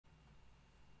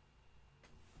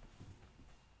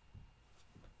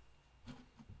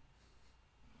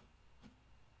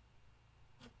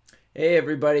Hey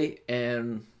everybody,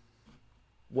 and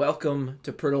welcome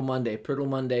to Priddle Monday. Priddle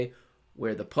Monday,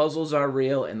 where the puzzles are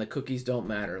real and the cookies don't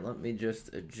matter. Let me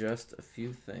just adjust a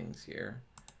few things here.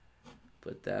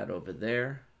 Put that over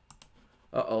there.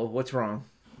 Uh-oh, what's wrong?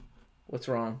 What's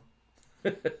wrong?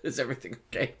 Is everything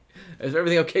okay? Is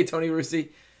everything okay, Tony Russi?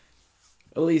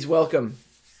 Elise, welcome.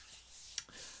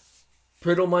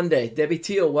 Priddle Monday. Debbie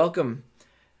Teal, welcome.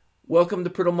 Welcome to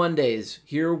Priddle Mondays.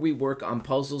 Here we work on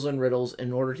puzzles and riddles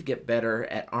in order to get better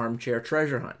at armchair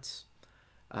treasure hunts.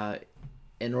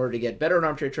 In order to get better at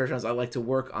armchair treasure hunts, I like to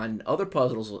work on other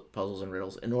puzzles and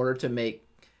riddles in order to make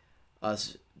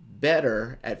us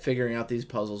better at figuring out these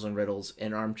puzzles and riddles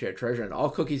in armchair treasure hunt. All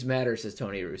cookies matter, says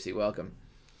Tony Russi. Welcome.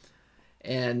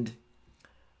 And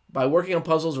by working on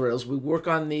puzzles and riddles, we work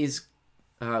on these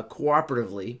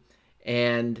cooperatively,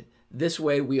 and this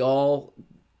way we all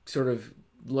sort of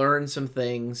learn some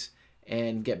things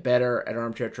and get better at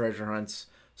armchair treasure hunts.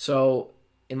 So,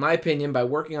 in my opinion, by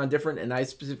working on different, and I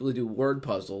specifically do word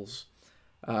puzzles,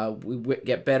 we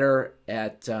get better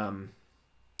at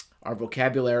our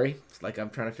vocabulary. It's like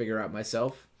I'm trying to figure out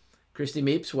myself. Christy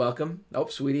Meeps, welcome. Oh,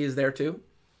 Sweetie is there too.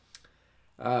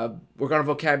 Work on our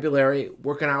vocabulary,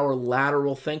 work on our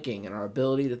lateral thinking and our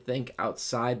ability to think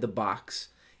outside the box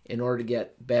in order to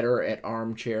get better at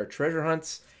armchair treasure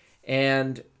hunts.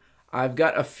 And I've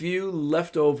got a few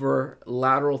leftover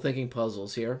lateral thinking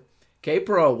puzzles here.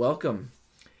 K-Pro, welcome.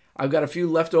 I've got a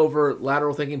few leftover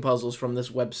lateral thinking puzzles from this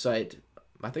website.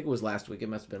 I think it was last week. It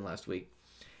must have been last week.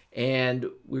 And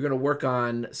we're going to work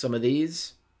on some of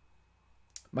these.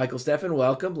 Michael Steffen,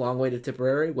 welcome. Long Way to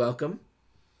Tipperary, welcome.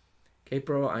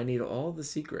 K-Pro, I need all the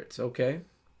secrets. Okay.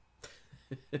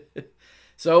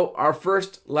 So, our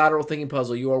first lateral thinking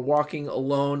puzzle. You are walking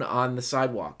alone on the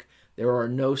sidewalk. There are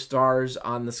no stars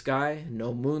on the sky,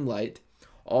 no moonlight.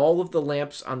 All of the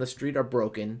lamps on the street are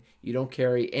broken. You don't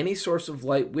carry any source of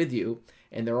light with you,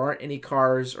 and there aren't any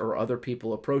cars or other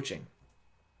people approaching.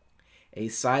 A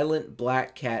silent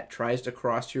black cat tries to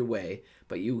cross your way,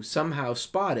 but you somehow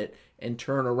spot it and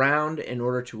turn around in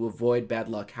order to avoid bad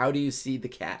luck. How do you see the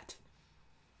cat?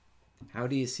 How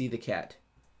do you see the cat?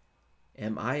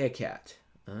 Am I a cat?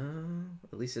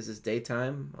 At least this is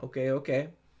daytime. Okay.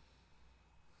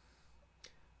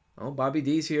 Oh, Bobby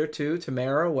D's here too.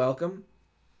 Tamara, welcome.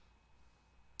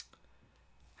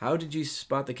 How did you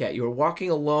spot the cat? You were walking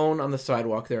alone on the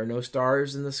sidewalk. There are no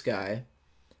stars in the sky,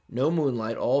 no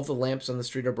moonlight. All of the lamps on the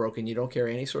street are broken. You don't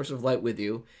carry any source of light with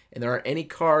you, and there aren't any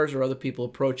cars or other people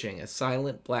approaching. A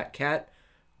silent black cat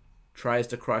tries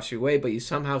to cross your way, but you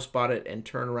somehow spot it and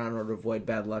turn around in order to avoid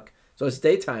bad luck. So it's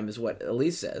daytime is what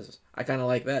Elise says. I kind of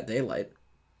like that, daylight.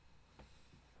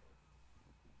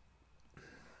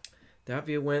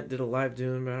 Davia did a live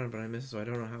Dune, but I missed it, so I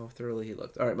don't know how thoroughly he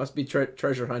looked. All right, must be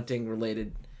treasure hunting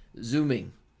related.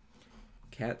 Zooming.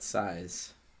 Cat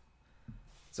size.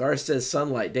 Zara says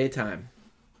sunlight, daytime.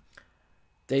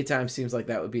 Daytime seems like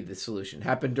that would be the solution.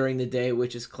 Happened during the day,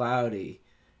 which is cloudy.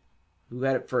 Who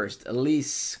got it first?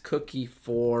 Elise. Cookie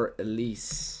for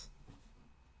Elise.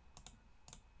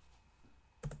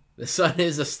 The sun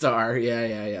is a star.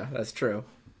 Yeah. That's true.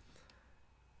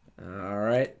 All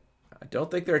right. I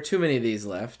don't think there are too many of these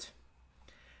left.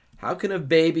 How can a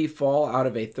baby fall out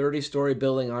of a 30-story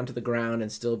building onto the ground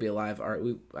and still be alive?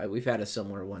 All right, we've had a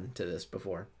similar one to this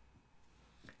before.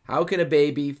 How can a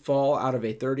baby fall out of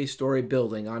a 30-story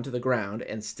building onto the ground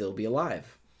and still be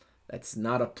alive? That's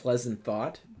not a pleasant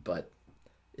thought, but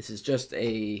this is just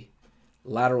a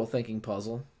lateral thinking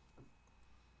puzzle.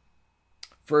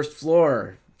 First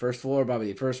floor,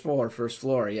 Bobby. First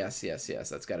floor. Yes.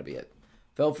 That's got to be it.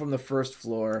 Fell from the first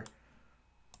floor.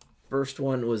 First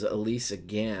one was Elise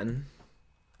again.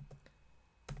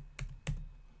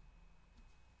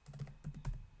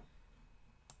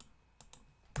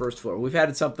 First floor. We've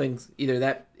had something, either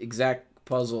that exact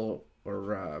puzzle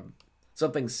or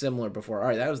something similar before. All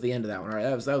right, that was the end of that one. All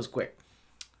right, that was quick.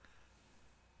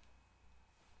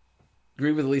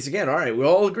 Agree with Elise again. All right, we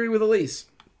all agree with Elise.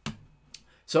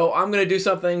 So I'm going to do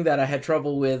something that I had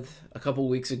trouble with a couple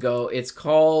weeks ago. It's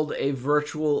called a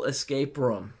virtual escape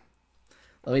room.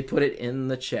 Let me put it in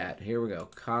the chat. Here we go.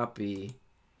 Copy,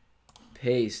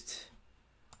 paste,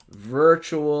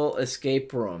 virtual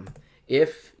escape room.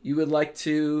 If you would like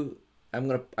to,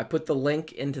 I put the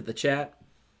link into the chat.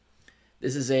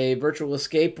 This is a virtual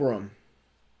escape room.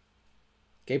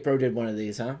 K-Pro did one of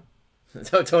these, huh?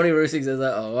 So Tony Russi says,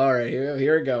 oh, all right,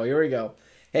 here we go.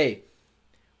 Hey,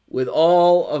 with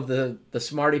all of the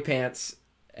smarty pants,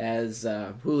 as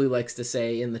Huli likes to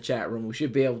say in the chat room, we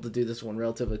should be able to do this one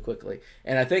relatively quickly.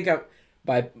 And I think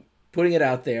by putting it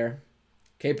out there,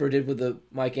 Capro did with the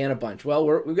mic and a bunch. Well,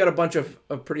 we've got a bunch of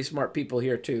pretty smart people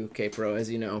here too, Capro, as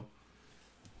you know.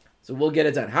 So we'll get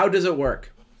it done. How does it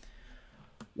work?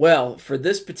 Well, for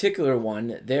this particular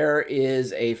one, there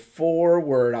is a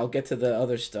 4-word. I'll get to the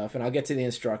other stuff, and I'll get to the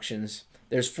instructions.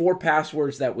 There's 4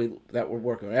 passwords that we're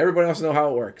working on. Everybody else know how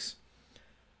it works.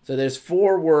 So there's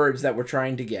 4 words that we're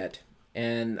trying to get,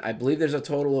 and I believe there's a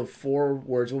total of 4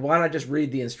 words. Well, why not just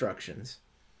read the instructions?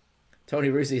 Tony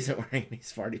Rusi isn't wearing any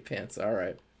smarty pants. All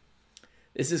right.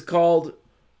 This is called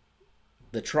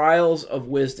The Trials of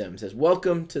Wisdom. It says,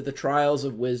 welcome to The Trials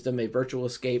of Wisdom, a virtual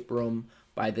escape room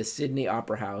by the Sydney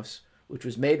Opera House, which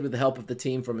was made with the help of the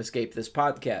team from Escape This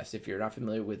Podcast. If you're not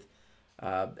familiar with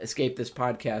Escape This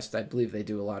Podcast, I believe they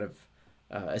do a lot of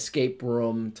escape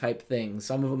room type things.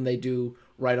 Some of them they do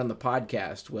right on the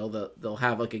podcast. Well, they'll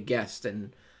have like a guest,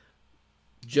 and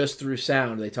just through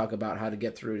sound, they talk about how to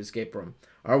get through an escape room.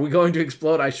 Are we going to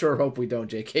explode? I sure hope we don't,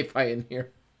 JK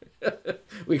Pioneer.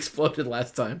 We exploded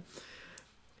last time.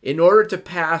 In order to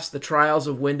pass the trials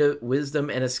of wisdom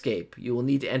and escape, you will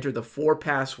need to enter the 4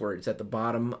 passwords at the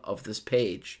bottom of this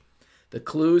page. The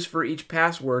clues for each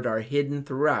password are hidden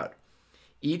throughout.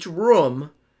 Each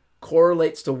room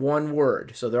correlates to 1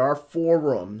 word. So there are 4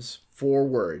 rooms, 4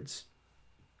 words.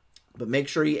 But make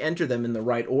sure you enter them in the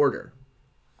right order.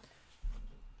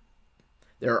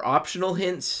 There are optional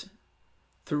hints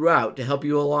throughout to help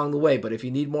you along the way, but if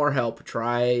you need more help,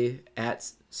 try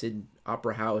at Sid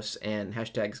Opera House and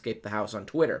hashtag Escape the House on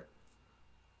Twitter.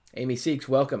 Amy Seeks,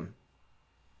 welcome.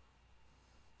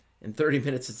 In 30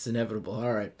 minutes, it's inevitable.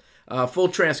 All right. Full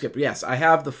transcript. Yes, I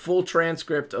have the full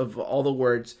transcript of all the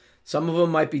words. Some of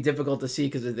them might be difficult to see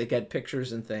because they get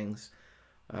pictures and things.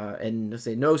 And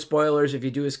say no spoilers if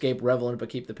you do escape, revel in it, but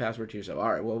keep the password to yourself.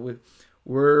 All right. Well, we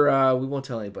won't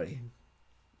tell anybody.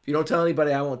 If you don't tell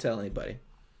anybody, I won't tell anybody.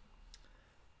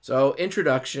 So,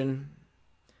 introduction.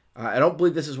 I don't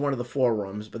believe this is one of the 4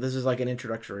 rooms, but this is like an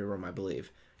introductory room, I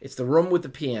believe. It's the room with the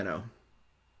piano.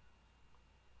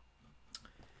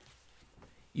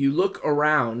 You look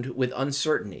around with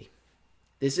uncertainty.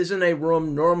 This isn't a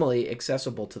room normally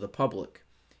accessible to the public.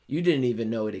 You didn't even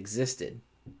know it existed.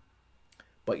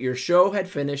 But your show had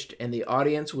finished and the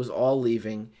audience was all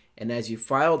leaving, and as you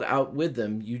filed out with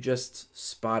them, you just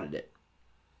spotted it.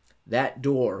 That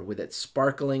door with its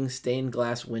sparkling stained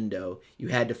glass window, you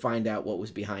had to find out what was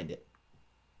behind it.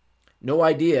 No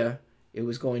idea it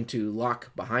was going to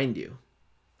lock behind you.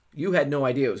 You had no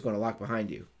idea it was going to lock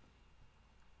behind you.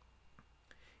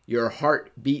 Your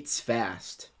heart beats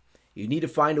fast. You need to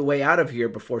find a way out of here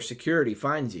before security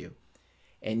finds you.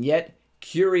 And yet,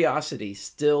 curiosity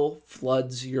still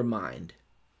floods your mind.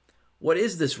 What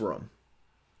is this room?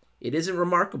 It isn't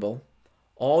remarkable.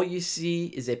 All you see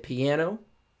is a piano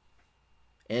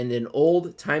and an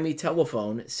old-timey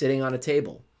telephone sitting on a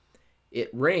table. It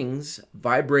rings,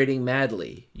 vibrating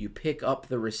madly. You pick up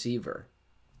the receiver.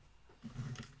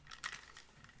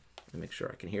 Let me make sure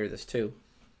I can hear this too.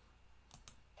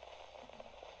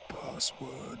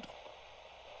 Password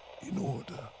in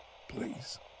order,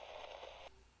 please.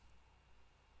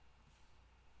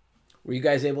 Were you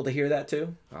guys able to hear that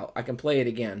too? I can play it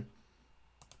again.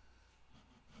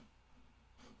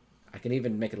 I can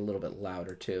even make it a little bit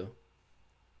louder too.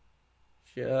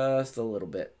 Just a little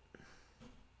bit.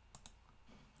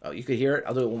 Oh, you could hear it?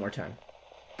 I'll do it one more time.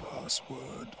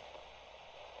 Password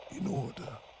in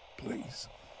order, please.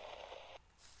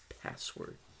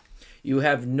 Password. You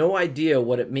have no idea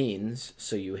what it means,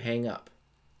 so you hang up.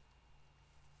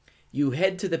 You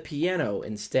head to the piano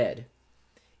instead.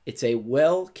 It's a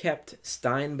well-kept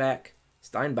Steinbach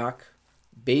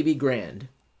baby grand.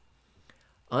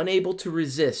 Unable to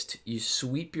resist, you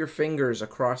sweep your fingers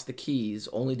across the keys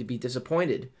only to be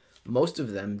disappointed. Most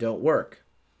of them don't work.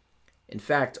 In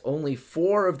fact, only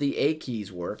 4 of the A keys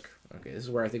work. Okay, this is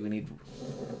where I think we need...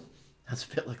 That's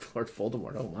a bit like Lord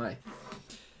Voldemort. Oh my.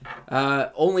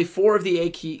 Only 4 of the A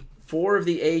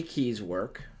keys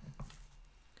work.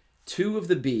 2 of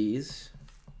the B's.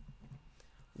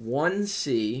 1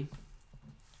 C.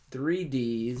 3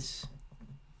 D's.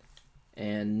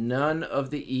 And none of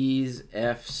the E's,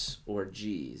 F's, or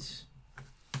G's.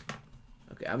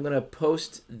 Okay, I'm going to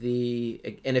post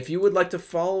the... And if you would like to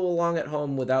follow along at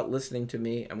home without listening to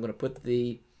me, I'm going to put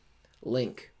the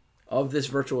link of this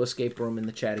virtual escape room in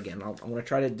the chat again. I'm going to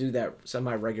try to do that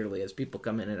semi-regularly as people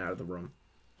come in and out of the room.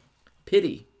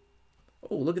 Pity.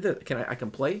 Oh, look at this. I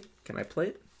can play? Can I play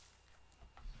it?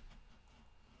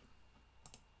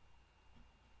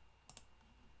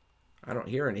 I don't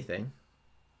hear anything.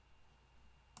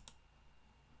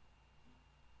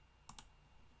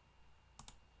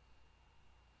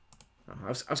 I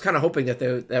was kind of hoping that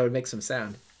that would make some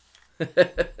sound.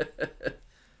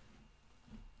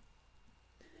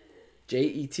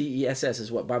 Jettess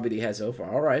is what Bobby D has so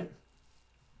far. All right.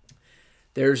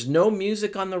 There's no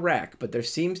music on the rack, but there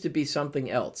seems to be something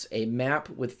else. A map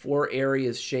with 4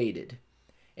 areas shaded.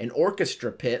 An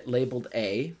orchestra pit labeled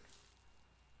A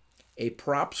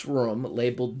props room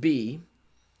labeled B,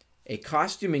 a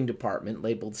costuming department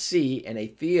labeled C, and a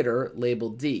theater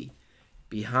labeled D.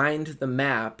 Behind the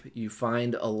map, you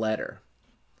find a letter.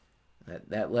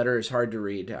 That letter is hard to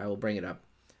read. I will bring it up.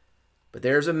 But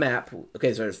there's a map.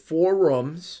 Okay, so there's 4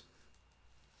 rooms.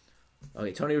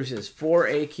 Okay, Tony says 4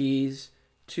 A keys,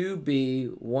 2 B,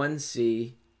 1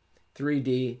 C, 3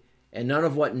 D, and none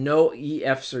of what? No E,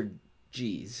 Fs, or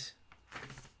Gs.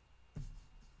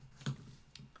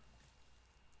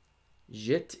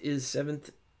 Jit is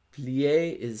 7th.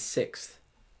 Plie is 6th.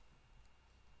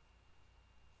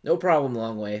 No problem,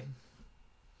 long way.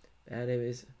 That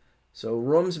is. So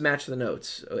rooms match the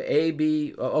notes. A,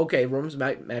 B. Okay, rooms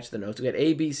match the notes. We got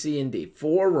A, B, C, and D.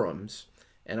 4 rooms.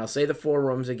 And I'll say the 4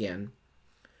 rooms again.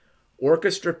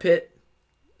 Orchestra pit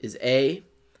is A.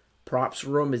 Props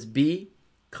room is B.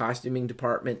 Costuming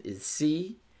department is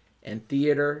C. And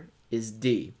theater is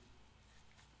D.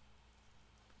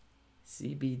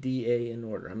 C, B, D, A in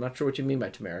order. I'm not sure what you mean by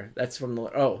Tamara. That's from the...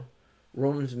 Oh,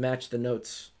 rooms match the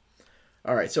notes.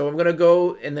 All right, so I'm going to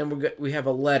go, and then we have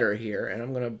a letter here, and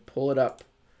I'm going to pull it up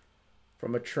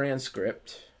from a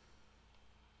transcript.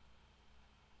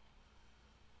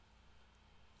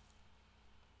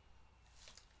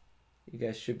 You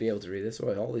guys should be able to read this.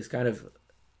 Oh, all these kind of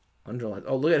underlines.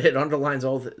 Oh, look at it. It underlines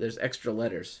all there's extra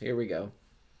letters. Here we go.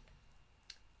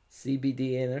 C, B,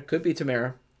 D, A, and there could be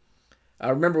Tamara.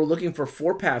 Remember, we're looking for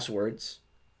 4 passwords.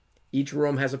 Each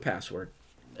room has a password.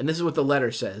 And this is what the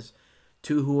letter says.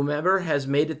 To whomever has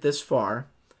made it this far,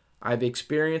 I've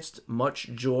experienced much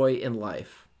joy in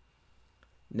life.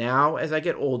 Now, as I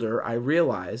get older, I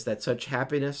realize that such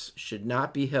happiness should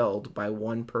not be held by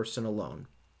one person alone.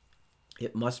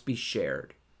 It must be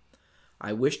shared.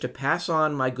 I wish to pass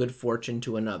on my good fortune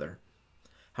to another.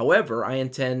 However, I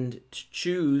intend to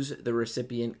choose the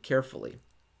recipient carefully.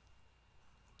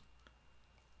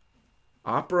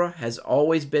 Opera has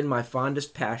always been my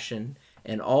fondest passion,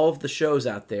 and all of the shows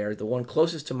out there, the one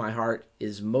closest to my heart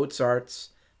is Mozart's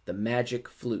The Magic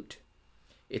Flute.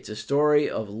 It's a story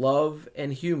of love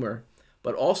and humor,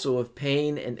 but also of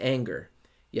pain and anger.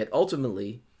 Yet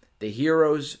ultimately, the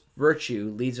hero's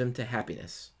virtue leads him to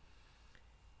happiness.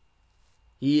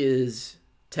 He is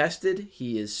tested,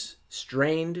 he is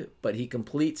strained, but he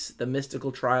completes the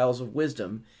mystical trials of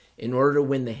wisdom in order to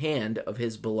win the hand of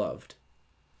his beloved.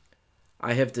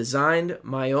 I have designed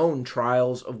my own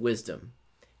trials of wisdom.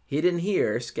 Hidden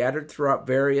here, scattered throughout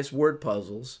various word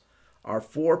puzzles, are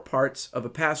 4 parts of a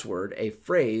password, a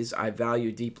phrase I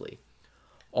value deeply.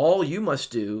 All you must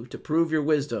do to prove your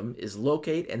wisdom is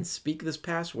locate and speak this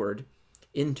password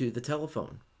into the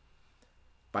telephone.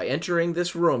 By entering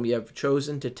this room, you have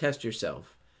chosen to test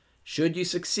yourself. Should you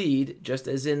succeed, just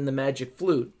as in the magic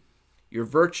flute, your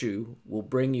virtue will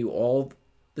bring you all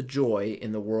the joy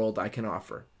in the world I can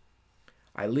offer.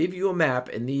 I leave you a map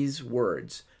in these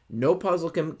words. No puzzle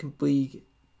can be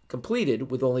completed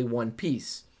with only one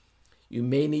piece. You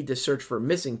may need to search for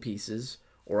missing pieces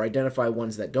or identify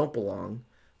ones that don't belong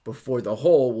before the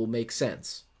whole will make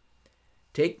sense.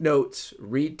 Take notes,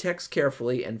 read text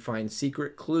carefully, and find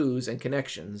secret clues and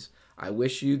connections. I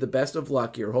wish you the best of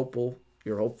luck, your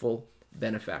hopeful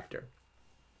benefactor.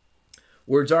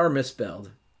 Words are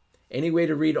misspelled. Any way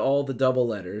to read all the double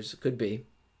letters? Could be.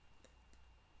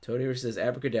 Tony says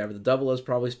abracadabra. The double O's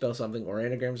probably spell something, or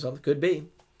anagram or something. Could be.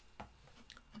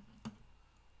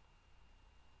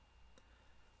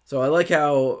 So I like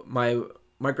how my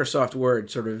Microsoft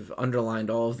Word sort of underlined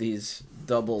all of these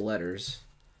double letters.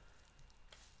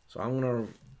 So I'm going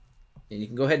to, and you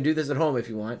can go ahead and do this at home if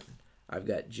you want. I've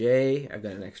got J, I've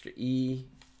got an extra E,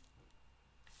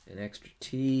 an extra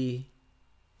T,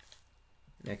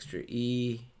 an extra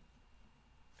E,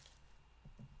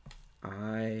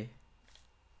 I,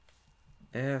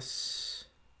 S,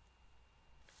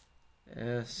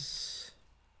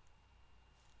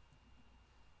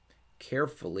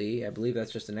 carefully, I believe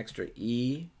that's just an extra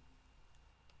E,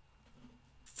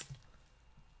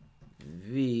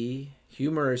 V,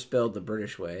 humor is spelled the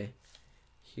British way,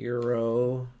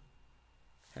 hero,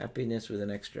 happiness with an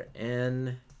extra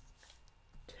N,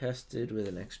 tested with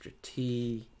an extra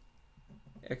T,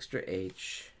 extra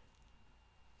H.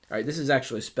 All right, this is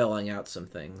actually spelling out some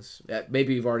things.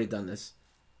 Maybe you've already done this.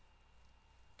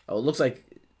 Oh, it looks like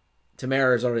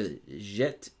Tamara is already.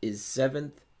 Jet is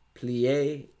 7th.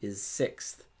 Plie is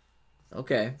 6th.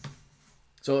 Okay.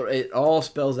 So it all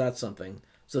spells out something.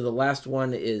 So the last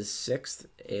one is 6th.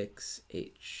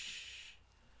 XH.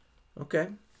 Okay.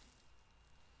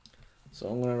 So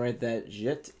I'm going to write that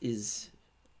jet is,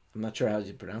 I'm not sure how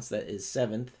you pronounce that, is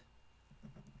 7th.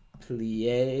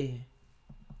 Plié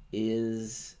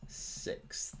is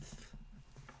 6th.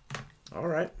 All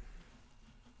right.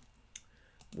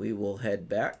 We will head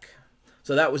back.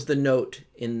 So that was the note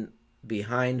in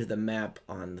behind the map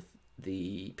on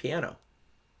the piano.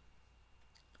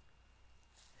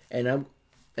 And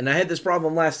I had this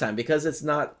problem last time because it's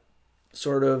not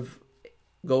sort of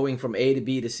going from A to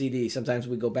B to C to D. Sometimes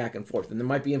we go back and forth, and there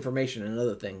might be information and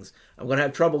other things. I'm going to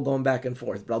have trouble going back and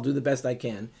forth, but I'll do the best I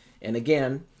can. And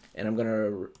again, and I'm going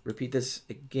to repeat this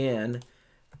again,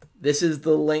 this is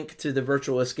the link to the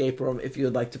virtual escape room if you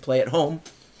would like to play at home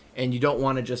and you don't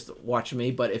want to just watch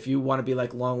me, but if you want to be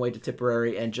like Long Way to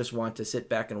Tipperary and just want to sit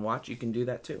back and watch, you can do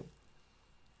that too.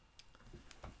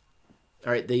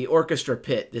 All right, the orchestra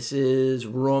pit. This is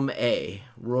room A.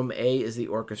 Room A is the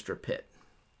orchestra pit.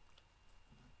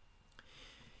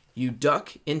 You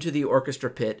duck into the orchestra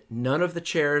pit. None of the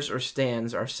chairs or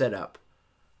stands are set up,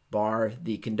 bar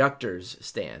the conductor's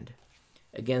stand.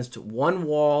 Against one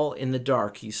wall in the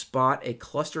dark, you spot a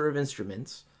cluster of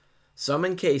instruments, some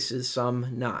in cases, some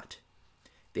not.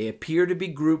 They appear to be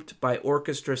grouped by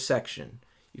orchestra section.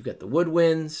 You've got the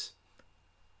woodwinds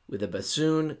with a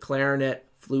bassoon, clarinet,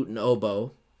 flute, and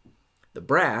oboe. The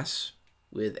brass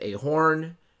with a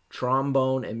horn,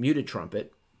 trombone, and muted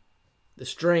trumpet. The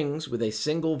strings with a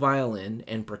single violin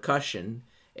and percussion,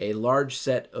 a large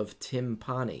set of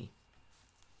timpani.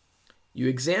 You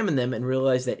examine them and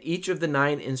realize that each of the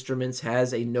 9 instruments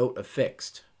has a note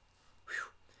affixed.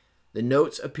 Whew. The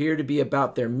notes appear to be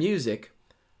about their music,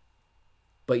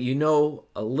 but you know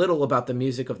a little about the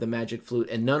music of the magic flute,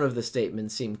 and none of the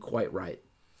statements seem quite right.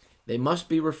 They must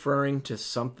be referring to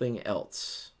something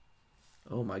else.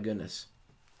 Oh my goodness.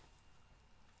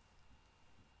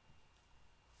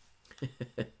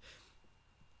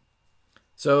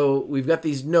 So we've got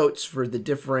these notes for the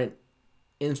different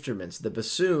instruments. The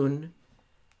bassoon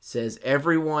says,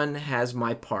 everyone has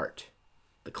my part.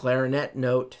 The clarinet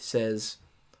note says,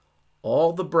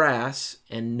 all the brass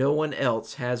and no one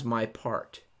else has my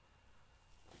part.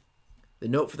 The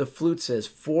note for the flute says,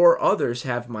 4 others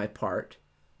have my part,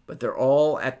 but they're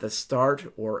all at the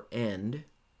start or end.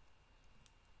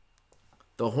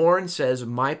 The horn says,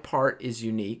 my part is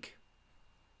unique.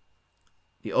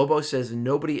 The oboe says,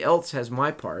 nobody else has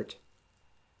my part.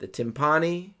 The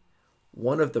timpani,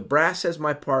 one of the brass has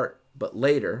my part, but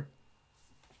later.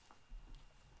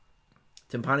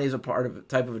 Timpani is a part of a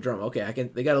type of a drum. Okay,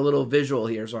 they got a little visual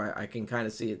here, so I can kind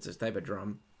of see it's this type of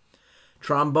drum.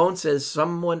 Trombone says,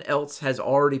 someone else has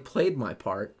already played my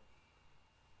part.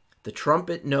 The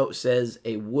trumpet note says,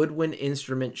 a woodwind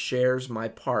instrument shares my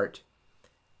part.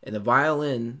 And the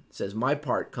violin says, my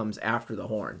part comes after the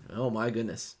horn. Oh my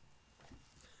goodness.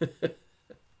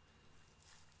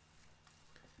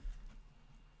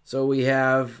 So we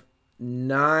have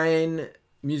 9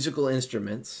 musical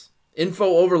instruments. Info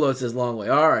overload says Long Way.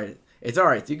 All right. It's all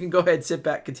right. You can go ahead, sit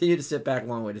back, continue to sit back,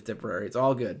 Long Way to Tipperary. It's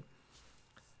all good.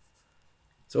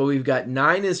 So we've got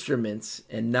 9 instruments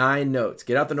and 9 notes.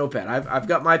 Get out the notepad. I've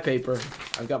got my paper.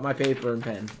 I've got my paper and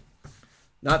pen.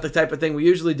 Not the type of thing we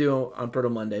usually do on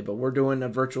Priddle Monday, but we're doing a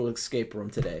virtual escape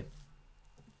room today.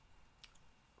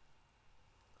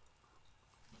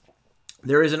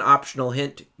 There is an optional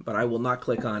hint, but I will not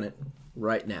click on it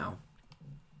right now.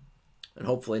 And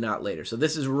hopefully not later. So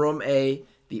this is room A,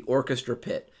 the orchestra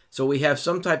pit. So we have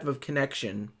some type of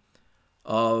connection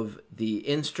of the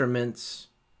instruments,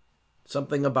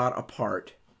 something about a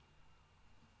part.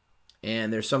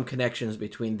 And there's some connections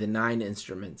between the 9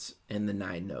 instruments and the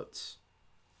 9 notes.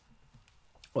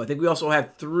 Oh, I think we also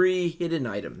have 3 hidden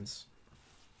items.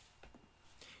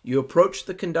 You approach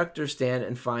the conductor's stand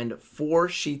and find 4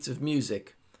 sheets of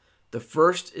music. The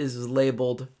first is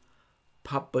labeled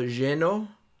Papageno,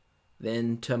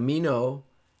 then Tamino,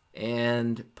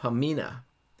 and Pamina,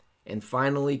 and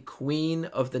finally Queen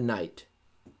of the Night.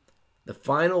 The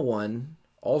final one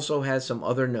also has some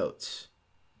other notes.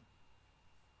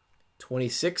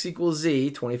 26 equals Z,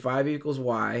 25 equals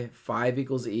Y, 5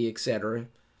 equals E, etc.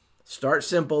 Start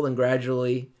simple and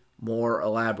gradually more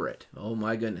elaborate. Oh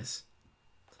my goodness.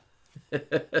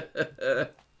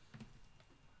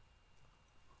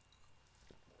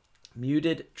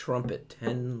 Muted trumpet,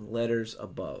 10 letters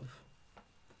above.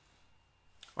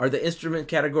 Are the instrument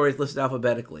categories listed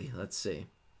alphabetically? Let's see.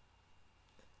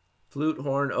 Flute,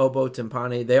 horn, oboe,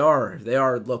 timpani. They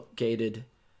are located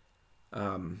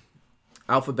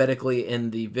alphabetically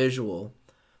in the visual,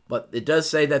 but it does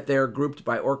say that they're grouped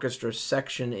by orchestra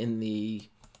section in the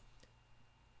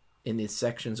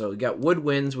section. So we got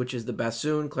woodwinds, which is the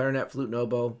bassoon, clarinet, flute, and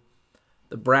oboe.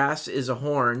 The brass is a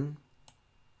horn,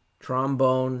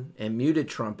 trombone, and muted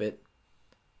trumpet.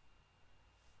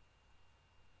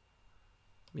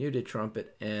 Muted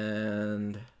trumpet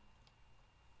and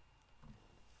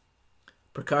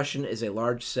percussion is a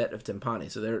large set of timpani.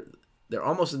 So they're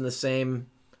almost in the same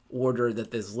order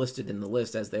that is listed in the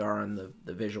list as they are on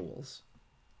the visuals.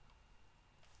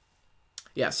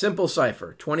 Yeah, simple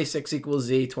cipher. 26 equals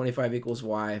Z, 25 equals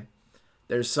Y.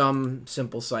 There's some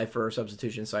simple cipher,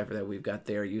 substitution cipher that we've got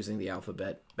there using the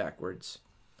alphabet backwards.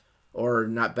 Or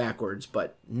not backwards,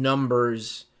 but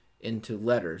numbers into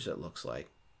letters, it looks like.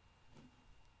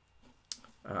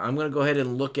 I'm going to go ahead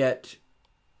and look at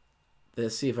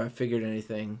this, see if I figured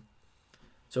anything.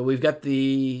 So we've got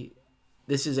this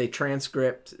is a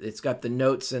transcript. It's got the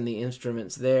notes and the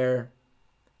instruments there.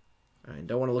 I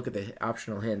don't want to look at the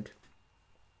optional hint.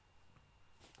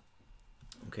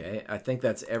 Okay, I think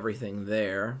that's everything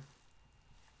there.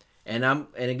 And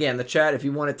again, the chat, if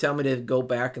you want to tell me to go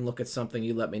back and look at something,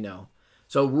 you let me know.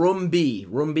 So room B.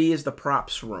 Room B is the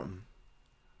props room.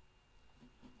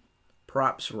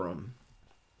 Props room.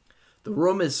 The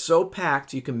room is so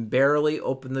packed you can barely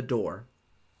open the door.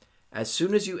 As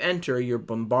soon as you enter, you're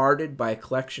bombarded by a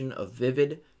collection of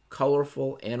vivid,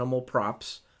 colorful animal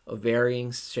props of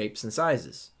varying shapes and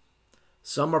sizes.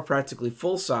 Some are practically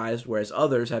full-sized, whereas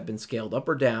others have been scaled up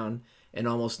or down, and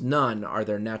almost none are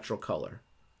their natural color.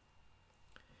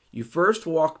 You first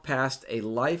walk past a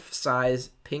life-size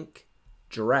pink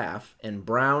giraffe and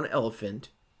brown elephant,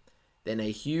 then a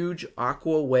huge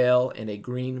aqua whale and a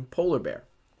green polar bear.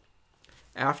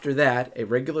 After that, a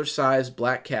regular-sized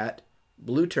black cat,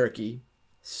 blue turkey,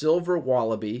 silver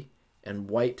wallaby, and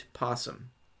white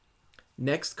possum.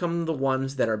 Next come the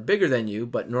ones that are bigger than you,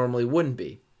 but normally wouldn't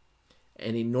be.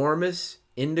 An enormous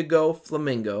indigo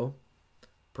flamingo,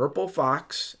 purple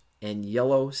fox, and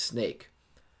yellow snake.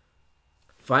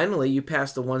 Finally, you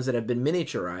pass the ones that have been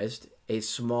miniaturized, a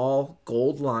small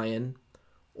gold lion,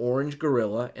 orange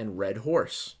gorilla, and red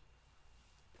horse.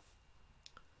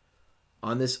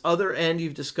 On this other end,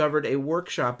 you've discovered a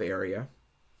workshop area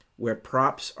where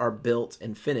props are built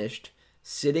and finished.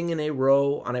 Sitting in a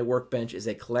row on a workbench is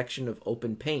a collection of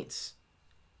open paints.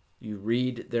 You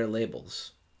read their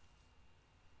labels.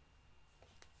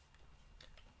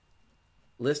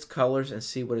 List colors and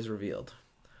see what is revealed.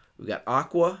 We've got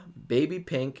aqua, baby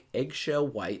pink, eggshell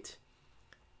white,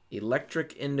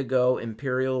 electric indigo,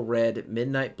 imperial red,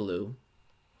 midnight blue,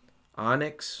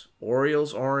 onyx,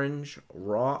 Orioles orange,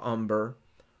 raw umber,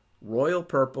 royal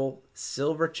purple,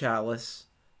 silver chalice,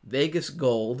 Vegas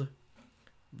gold,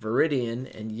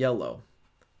 viridian, and yellow.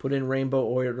 Put in rainbow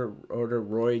order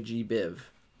Roy G. Biv.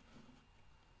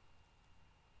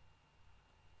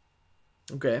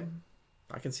 Okay,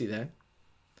 I can see that.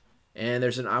 And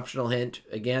there's an optional hint.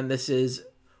 Again, this is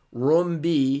room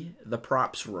B, the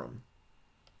props room.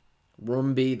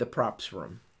 Room B, the props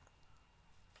room.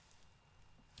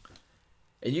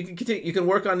 And you can continue, you can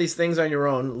work on these things on your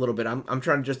own a little bit. I'm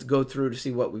trying to just go through to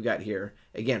see what we've got here.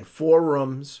 Again, 4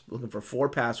 rooms, looking for 4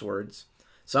 passwords.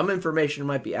 Some information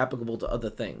might be applicable to other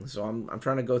things, so I'm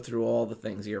trying to go through all the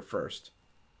things here first.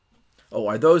 Oh,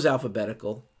 are those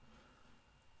alphabetical?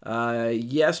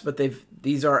 Yes, but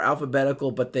these are alphabetical,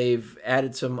 but they've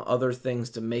added some other things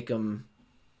to make them.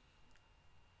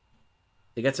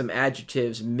 They got some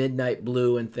adjectives, midnight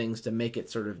blue, and things to make it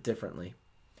sort of differently.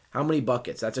 How many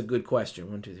buckets? That's a good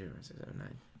question. 1, 2, 3, 4, 5, 6, 7, 8, 9, 10,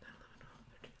 11, 12,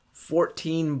 13.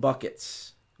 14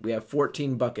 buckets. We have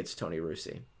 14 buckets, Tony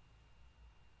Russi.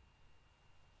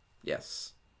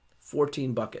 Yes.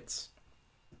 14 buckets.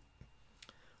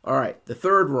 All right. The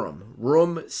third room.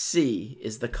 Room C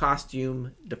is the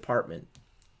costume department.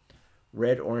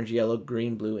 Red, orange, yellow,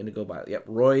 green, blue, indigo, violet. Yep.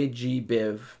 Roy G.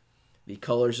 Biv. The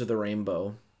colors of the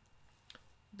rainbow.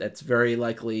 That's very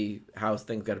likely how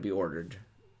things got to be ordered.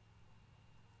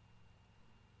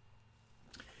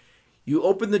 You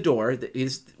open the door.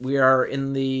 We are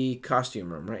in the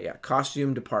costume room, right? Yeah,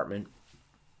 costume department.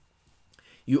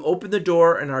 You open the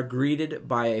door and are greeted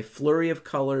by a flurry of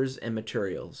colors and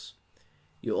materials.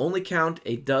 You only count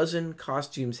a dozen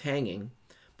costumes hanging,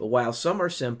 but while some are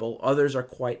simple, others are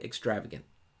quite extravagant.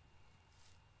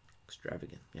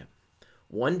 Extravagant, yeah.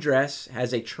 One dress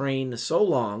has a train so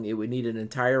long it would need an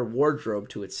entire wardrobe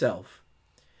to itself.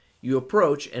 You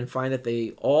approach and find that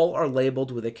they all are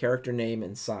labeled with a character name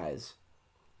and size.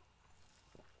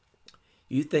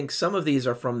 You think some of these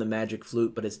are from the Magic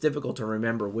Flute, but it's difficult to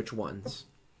remember which ones.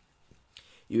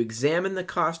 You examine the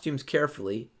costumes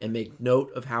carefully and make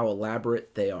note of how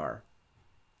elaborate they are.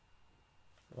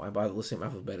 Why bother listening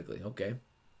alphabetically? Okay.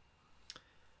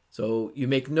 So you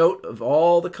make note of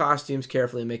all the costumes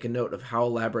carefully and make a note of how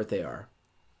elaborate they are.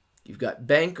 You've got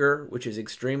Banker, which is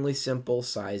extremely simple,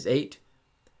 size 8.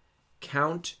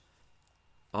 Count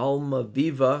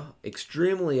Almaviva,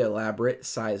 extremely elaborate,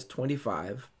 size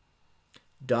 25.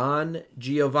 Don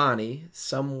Giovanni,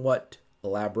 somewhat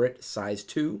elaborate, size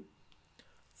 2.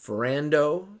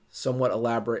 Ferrando, somewhat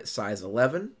elaborate, size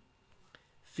 11.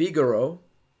 Figaro,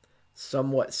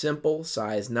 somewhat simple,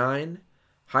 size 9.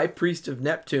 High Priest of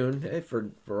Neptune,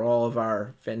 for all of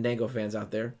our Fandango fans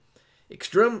out there,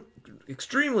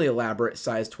 extremely elaborate,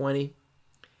 size 20.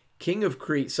 King of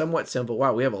Crete, somewhat simple.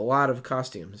 Wow, we have a lot of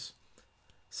costumes.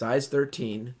 Size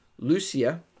 13.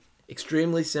 Lucia,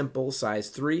 extremely simple, size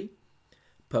 3.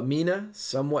 Pamina,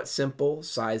 somewhat simple,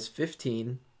 size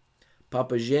 15.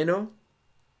 Papageno,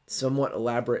 somewhat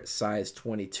elaborate, size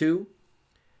 22.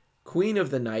 Queen of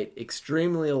the Night,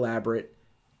 extremely elaborate,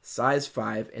 size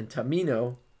 5. And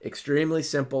Tamino, extremely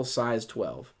simple, size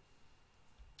 12.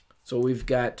 So we've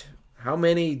got how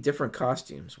many different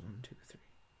costumes? 1, 2, 3,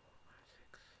 4,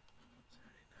 5, 6, 7, 8,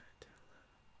 9, 10,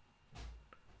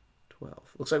 11,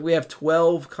 12. Looks like we have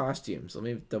 12 costumes. Let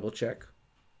me double check.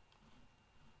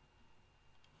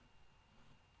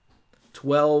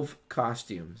 12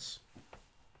 costumes.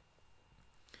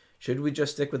 Should we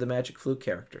just stick with the Magic Flute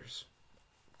characters?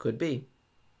 Could be.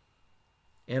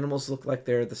 Animals look like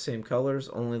they're the same colors.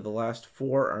 Only the last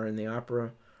 4 are in the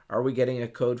opera. Are we getting a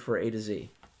code for A to Z?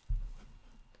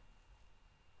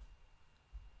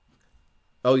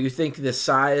 Oh, you think the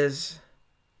size,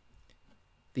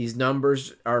 these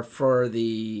numbers are for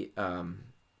the,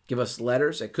 give us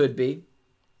letters? It could be.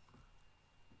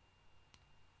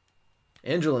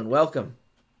 Angelin, welcome.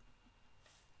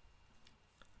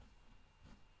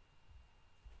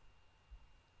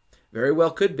 Very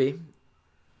well could be.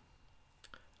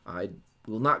 I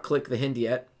will not click the hint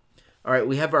yet. All right,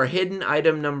 we have our hidden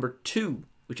item number 2,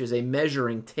 which is a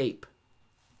measuring tape.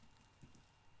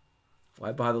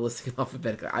 Why bother listing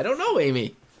alphabetically? I don't know,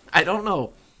 Amy. I don't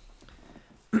know.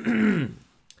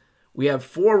 We have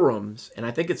 4 rooms, and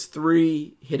I think it's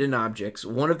 3 hidden objects.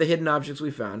 One of the hidden objects we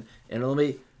found, and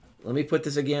let me put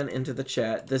this again into the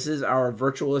chat. This is our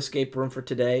virtual escape room for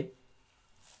today.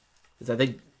 Because I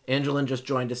think Angelin just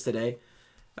joined us today.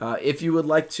 If you would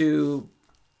like to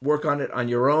work on it on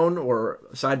your own or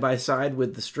side by side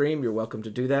with the stream, you're welcome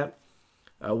to do that.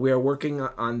 We are working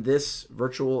on this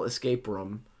virtual escape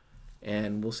room,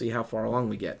 and we'll see how far along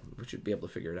we get. We should be able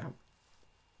to figure it out.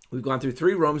 We've gone through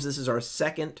 3 rooms. This is our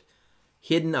second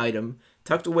hidden item.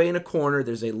 Tucked away in a corner,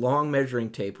 there's a long measuring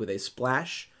tape with a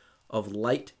splash of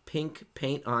light pink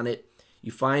paint on it.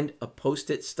 You find a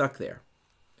post-it stuck there.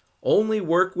 Only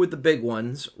work with the big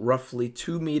ones, roughly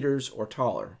 2 meters or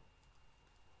taller.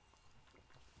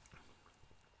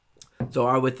 So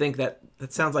I would think that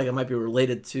sounds like it might be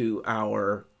related to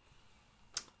our,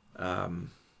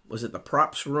 was it the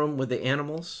props room with the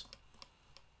animals?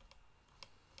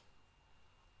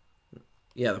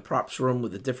 Yeah, the props room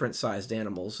with the different sized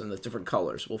animals and the different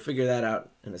colors. We'll figure that out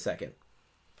in a second.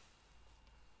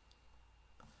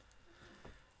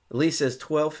 Elise says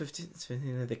 12, 15,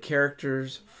 15, the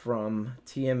characters from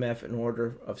TMF in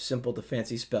order of simple to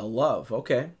fancy spell love.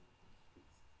 Okay.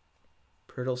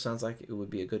 Priddle sounds like it would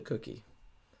be a good cookie.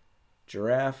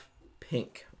 Giraffe,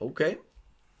 pink. Okay.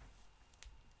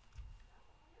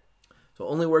 So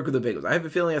only work with the big ones. I have a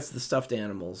feeling that's the stuffed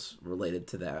animals related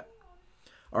to that.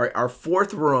 All right, our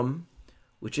 4th room,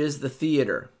 which is the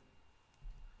theater.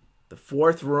 The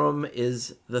 4th room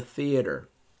is the theater.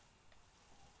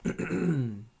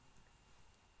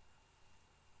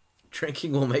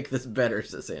 Drinking will make this better,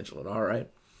 says Angelina. All right.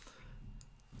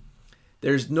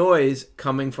 There's noise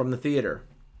coming from the theater.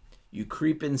 You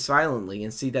creep in silently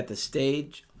and see that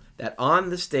on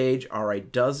the stage are a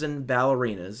dozen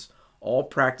ballerinas, all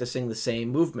practicing the same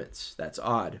movements. That's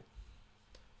odd.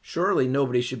 Surely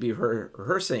nobody should be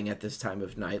rehearsing at this time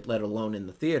of night, let alone in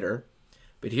the theater.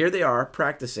 But here they are,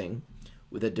 practicing,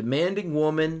 with a demanding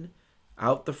woman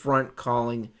out the front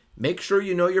calling, "Make sure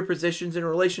you know your positions in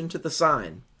relation to the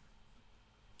sign."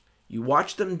 You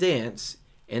watch them dance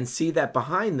and see that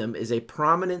behind them is a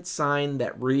prominent sign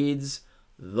that reads,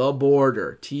 "The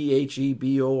Border."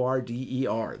 THEBORDER.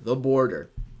 The Border.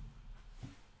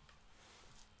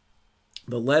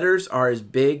 The letters are as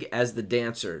big as the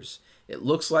dancers. It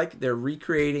looks like they're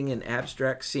recreating an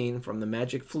abstract scene from the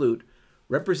Magic Flute,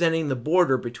 representing the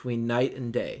border between night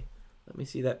and day. Let me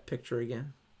see that picture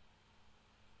again.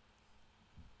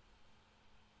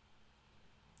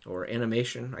 Or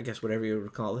animation, I guess, whatever you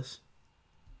would call this.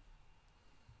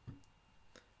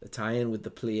 The tie-in with the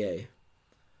plie.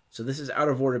 So this is out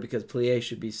of order because plie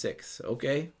should be 6.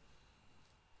 Okay.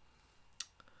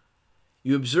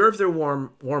 You observe their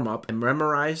warm-up and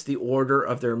memorize the order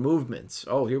of their movements.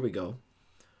 Oh, here we go.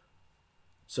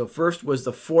 So first was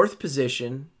the fourth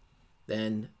position,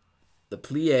 then the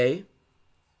plie.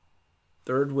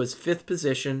 Third was fifth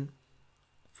position.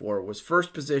 4 was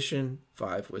first position.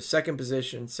 5 was second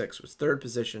position. 6 was third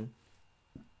position.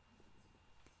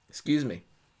 Excuse me.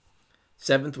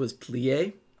 7th was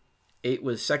plie. 8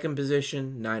 was second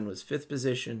position. 9 was fifth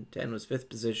position. 10 was fifth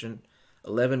position.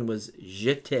 11 was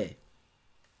jeté.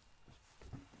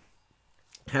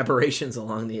 Aberrations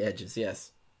along the edges,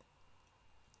 yes.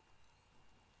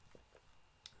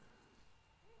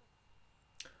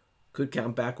 Could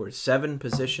count backwards. 7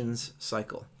 positions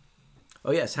cycle.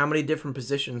 Oh, yes. How many different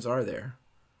positions are there?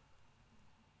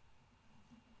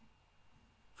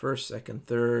 First, second,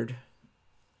 third,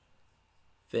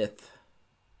 fifth.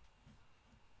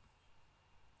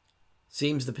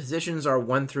 Seems the positions are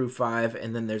 1 through 5,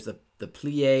 and then there's the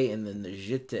plie and then the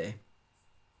jeté.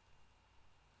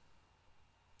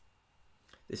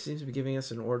 This seems to be giving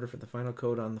us an order for the final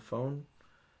code on the phone.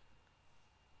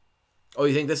 Oh,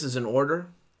 you think this is an order?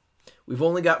 We've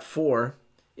only got 4.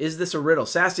 Is this a riddle?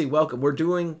 Sassy, welcome. We're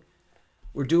doing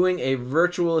a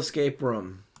virtual escape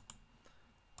room.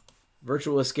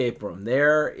 Virtual escape room.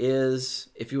 There is,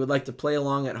 if you would like to play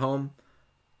along at home.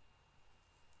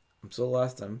 I'm so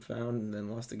lost. I'm found and then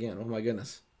lost again. Oh my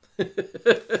goodness.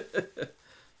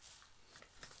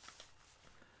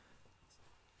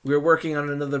 We're working on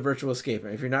another virtual escape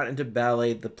room. If you're not into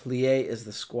ballet, the plie is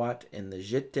the squat and the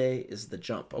jeté is the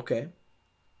jump. Okay.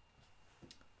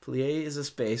 Plie is a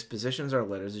space. Positions are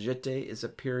letters. Jeté is a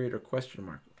period or question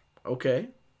mark. Okay.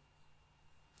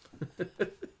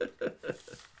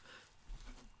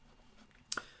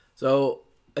 So,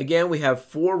 again, we have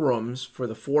 4 rooms for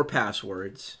the 4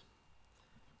 passwords.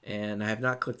 And I have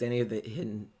not clicked any of the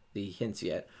hints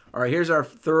yet. All right, here's our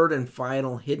third and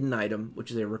final hidden item, which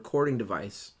is a recording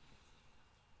device.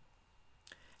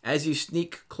 As you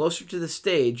sneak closer to the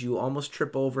stage, you almost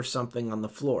trip over something on the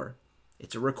floor.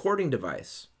 It's a recording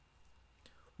device.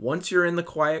 Once you're in the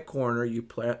quiet corner, you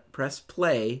press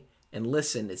play and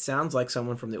listen. It sounds like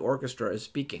someone from the orchestra is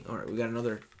speaking. All right, we got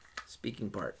another speaking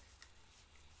part.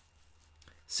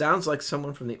 Sounds like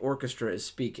someone from the orchestra is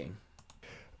speaking.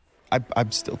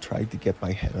 I'm still trying to get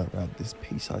my head around this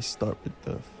piece. I start with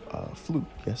the flute.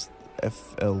 Yes,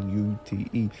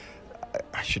 F-L-U-T-E.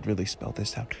 I should really spell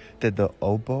this out. Then the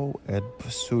oboe and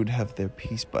bassoon have their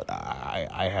piece, but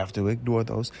I have to ignore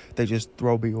those. They just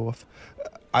throw me off.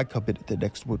 I come in at the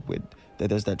next woodwind. Then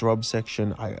there's that drum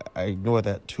section. I ignore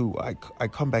that too. I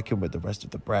come back in with the rest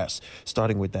of the brass,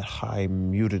 starting with that high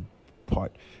muted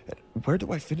part. Where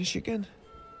do I finish again?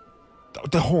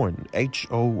 The horn.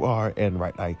 H-O-R-N.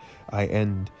 Right. I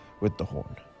end with the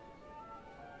horn.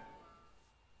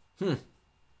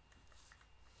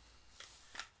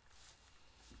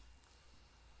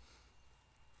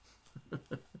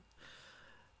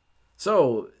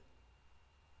 So,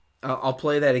 I'll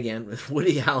play that again with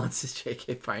Woody Allen's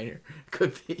J.K. Pioneer.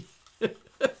 Could be.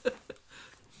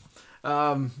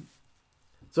 So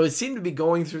it seemed to be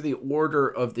going through the order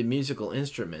of the musical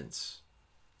instruments.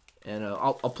 And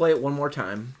I'll play it one more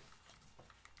time.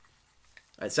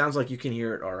 It sounds like you can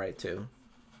hear it all right, too.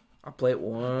 I'll play it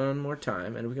one more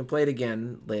time, and we can play it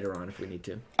again later on if we need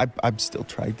to. I'm still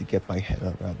trying to get my head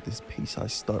around this piece. I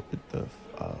start with the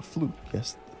flute.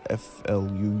 Yes,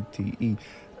 F-L-U-T-E.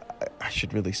 I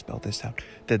should really spell this out.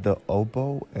 Then the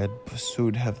oboe and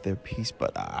bassoon have their piece,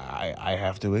 but I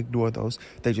have to ignore those.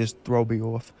 They just throw me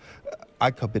off.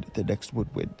 I come in at the next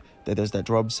woodwind. Then there's that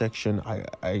drum section. I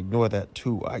ignore that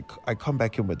too. I come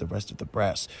back in with the rest of the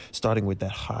brass, starting with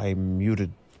that high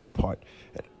muted part.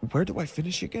 Where do I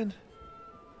finish again?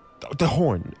 The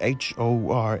horn.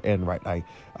 H-O-R-N. Right.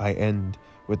 I end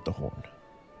with the horn.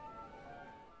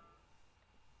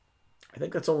 I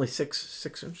think that's only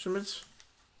six instruments.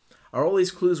 Are all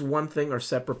these clues one thing or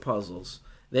separate puzzles?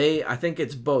 I think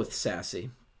it's both, Sassy.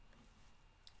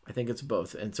 I think it's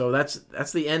both. And so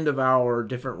that's the end of our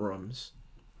different rooms.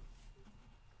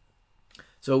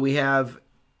 So we have,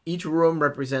 each room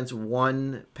represents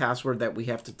one password that we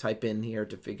have to type in here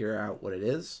to figure out what it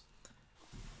is.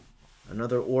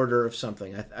 Another order of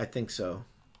something. I think so.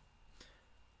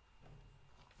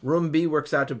 Room B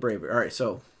works out to bravery. All right,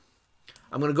 so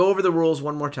I'm going to go over the rules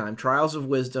one more time. Trials of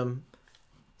Wisdom,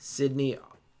 Sydney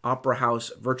Opera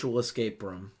House Virtual Escape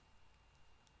Room.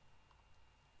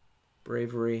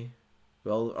 Bravery.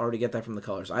 We'll already get that from the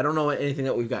colors. I don't know anything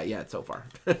that we've got yet so far.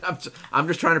 I'm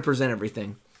just trying to present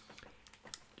everything.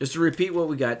 Just to repeat what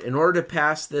we got. In order to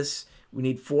pass this, we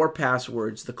need 4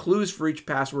 passwords. The clues for each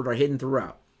password are hidden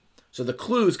throughout. So the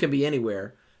clues can be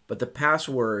anywhere, but the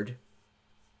password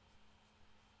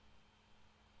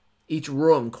each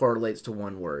room correlates to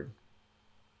one word.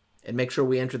 And make sure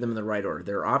we enter them in the right order.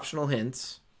 They're optional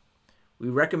hints. We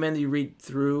recommend that you read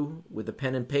through with a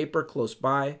pen and paper close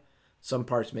by. Some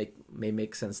parts may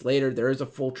make sense later. There is a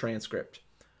full transcript.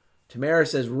 Tamara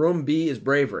says room B is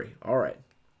bravery. All right.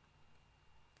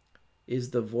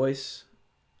 Is the voice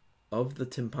of the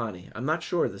timpani. I'm not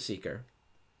sure, the seeker.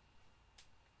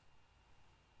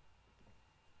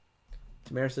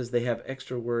 Tamara says they have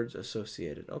extra words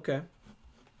associated. Okay.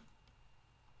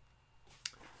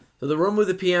 So the room with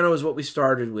the piano is what we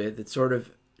started with. It sort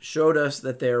of showed us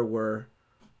that there were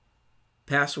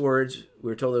passwords. We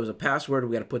were told there was a password.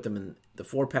 We got to put them in the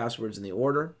 4 passwords in the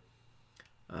order.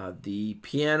 The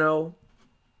piano,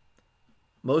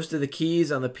 most of the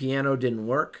keys on the piano didn't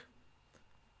work.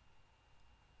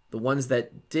 The ones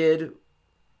that did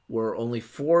were only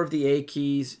 4 of the A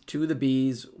keys, 2 of the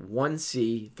B's, 1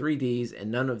 C, 3 D's, and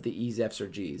none of the E's, F's, or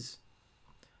G's.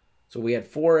 So we had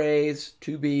 4 A's,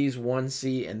 2 B's, 1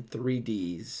 C, and 3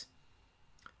 D's.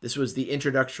 This was the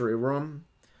introductory room.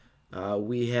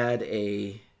 We had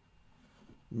a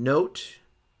note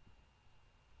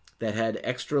that had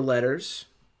extra letters,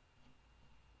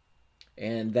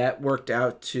 and that worked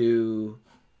out to,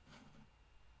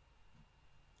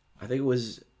 I think it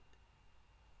was,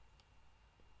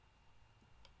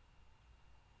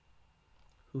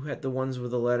 who had the ones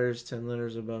with the letters, 10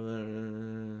 letters above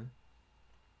it?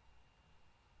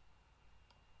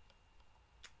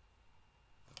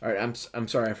 All right, I'm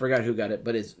sorry, I forgot who got it,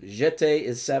 but it's jeté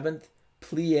is 7th,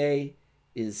 plié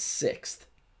is 6th.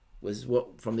 Was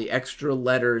what from the extra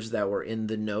letters that were in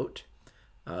the note.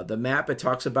 The map, it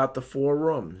talks about the 4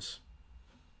 rooms.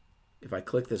 If I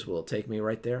click this, will it take me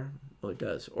right there? Oh, it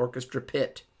does. Orchestra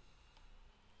pit.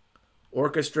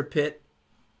 Orchestra pit.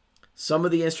 Some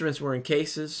of the instruments were in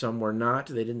cases, some were not.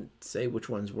 They didn't say which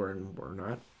ones were and were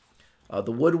not.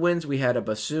 The woodwinds, we had a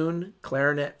bassoon,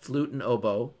 clarinet, flute, and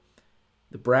oboe.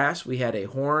 The brass, we had a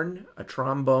horn, a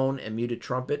trombone, and muted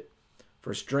trumpet.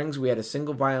 For strings, we had a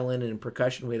single violin, and in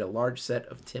percussion, we had a large set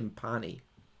of timpani.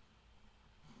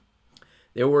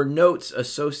 There were notes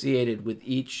associated with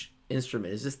each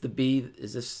instrument. Is this the B?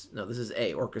 Is this, no, this is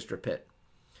A, orchestra pit.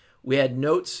 We had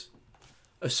notes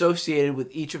associated with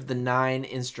each of the 9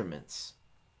 instruments.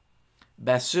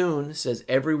 Bassoon says,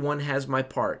 everyone has my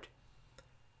part.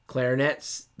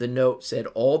 Clarinets, the note said,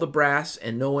 all the brass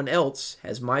and no one else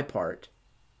has my part.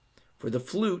 For the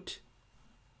flute,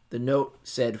 the note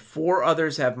said, 4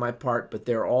 others have my part, but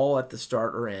they're all at the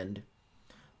start or end.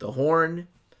 The horn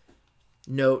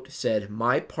note said,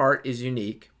 my part is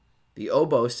unique. The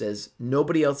oboe says,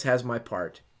 nobody else has my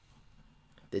part.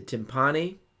 The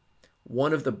timpani,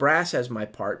 one of the brass has my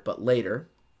part, but later.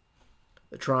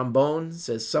 The trombone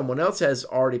says, someone else has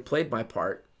already played my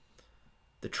part.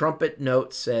 The trumpet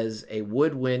note says, a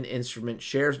woodwind instrument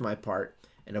shares my part.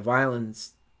 And a violin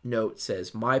note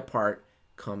says, my part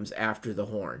comes after the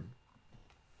horn.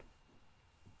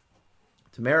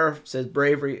 Tamara says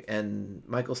bravery, and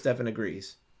Michael Stephan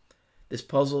agrees. This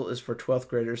puzzle is for 12th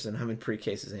graders, and I'm in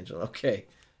pre-cases, Angel. Okay.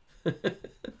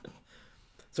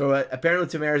 So apparently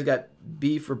Tamara's got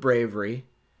B for bravery.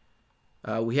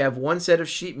 We have 1 set of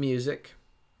sheet music.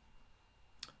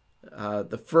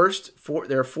 The first 4,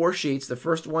 there are 4 sheets. The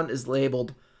first one is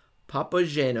labeled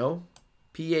Papageno,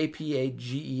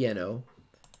 P-A-P-A-G-E-N-O.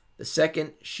 The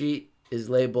second sheet is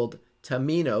labeled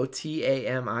Tamino,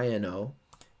 T-A-M-I-N-O.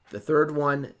 The third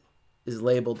one is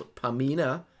labeled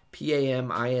Pamina,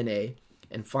 P-A-M-I-N-A.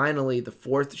 And finally, the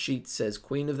 4th sheet says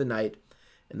Queen of the Night.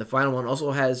 And the final one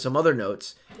also has some other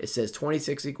notes. It says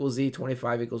 26 equals Z,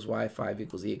 25 equals Y, 5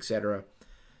 equals E, etc.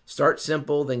 Start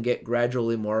simple, then get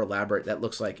gradually more elaborate. That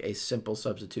looks like a simple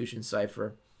substitution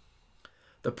cipher.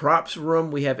 The props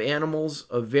room, we have animals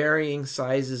of varying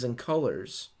sizes and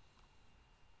colors.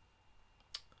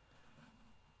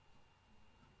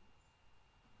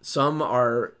 Some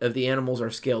of the animals are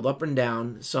scaled up and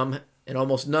down. Some, and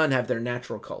almost none, have their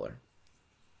natural color.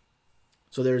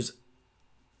 So there's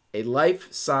a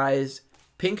life-size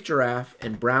pink giraffe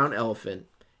and brown elephant,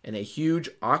 and a huge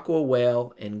aqua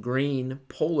whale and green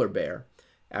polar bear.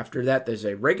 After that, there's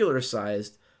a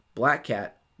regular-sized black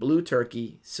cat, blue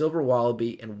turkey, silver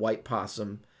wallaby, and white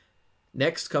possum.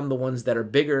 Next come the ones that are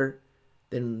bigger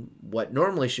than what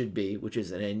normally should be, which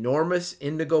is an enormous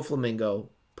indigo flamingo,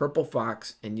 purple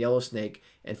fox, and yellow snake.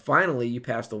 And finally, you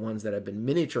pass the ones that have been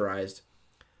miniaturized,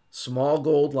 small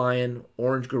gold lion,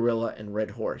 orange gorilla, and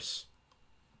red horse.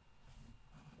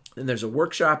 Then there's a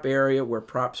workshop area where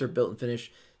props are built and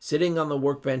finished. Sitting on the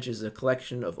workbench is a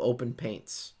collection of open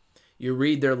paints. You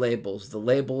read their labels. The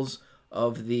labels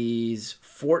of these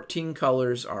 14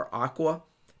 colors are aqua,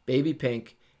 baby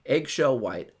pink, eggshell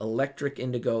white, electric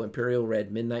indigo, imperial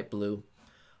red, midnight blue,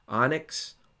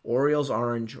 onyx, Orioles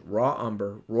orange, raw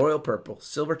umber, royal purple,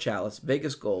 silver chalice,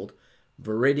 Vegas gold,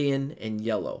 viridian, and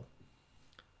yellow.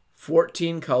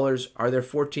 14 colors. Are there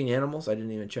 14 animals? I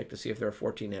didn't even check to see if there are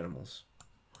 14 animals.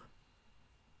 1,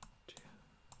 2, 3,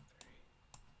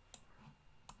 4,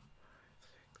 5,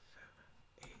 6, 7,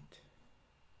 8,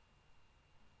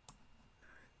 9,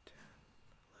 10, 11.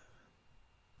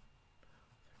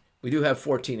 We do have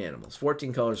 14 animals.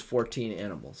 14 colors, 14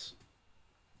 animals.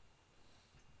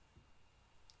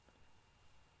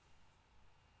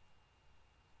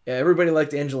 Yeah, everybody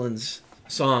liked Angelin's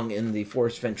song in the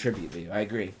Forrest Fenn tribute video. I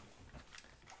agree.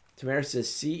 Tamara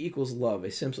says C equals love,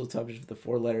 a simple touch of the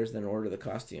 4 letters, then order the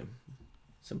costume.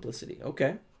 Simplicity.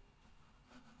 Okay.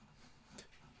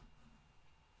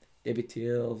 Debbie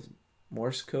Teal,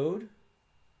 Morse code.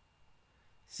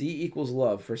 C equals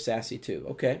love for Sassy 2.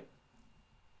 Okay.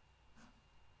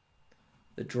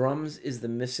 The drums is the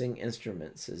missing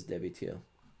instrument, says Debbie Teal.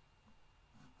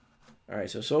 All right,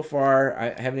 so far, I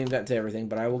haven't even gotten to everything,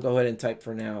 but I will go ahead and type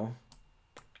for now.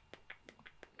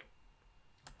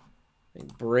 I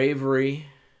think bravery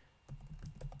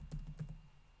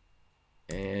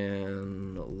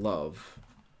and love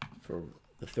for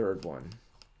the third one.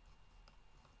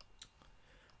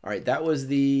 All right, that was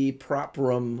the prop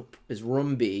room, is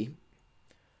room B.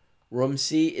 Room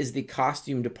C is the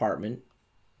costume department.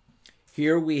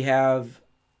 Here we have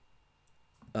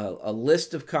a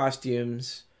list of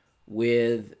costumes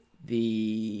with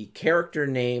the character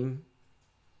name,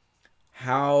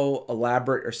 how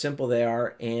elaborate or simple they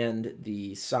are, and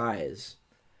the size.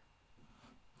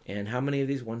 And how many of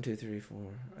these? 1, 2, 3, 4.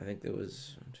 I think there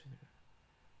was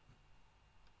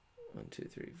 1, 2,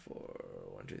 3, 4,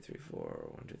 1, 2, 3, 4,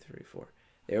 1, 2, 3, 4.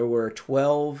 There were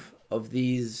 12 of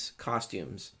these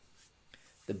costumes.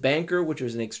 The banker, which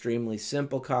was an extremely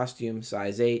simple costume,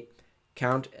 size 8.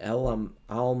 Count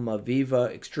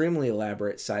Almaviva, extremely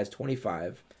elaborate, size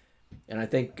 25. And I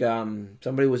think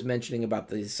somebody was mentioning about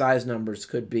the size numbers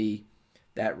could be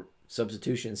that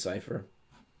substitution cipher.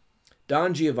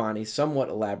 Don Giovanni, somewhat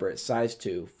elaborate, size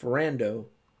 2. Ferrando,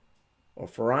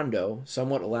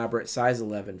 somewhat elaborate, size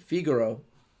 11. Figaro,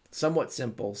 somewhat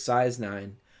simple, size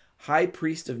 9. High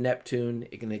Priest of Neptune,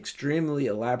 an extremely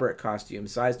elaborate costume,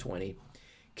 size 20.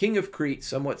 King of Crete,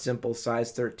 somewhat simple,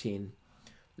 size 13.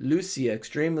 Lucia,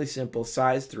 extremely simple,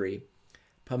 size 3.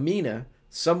 Pamina,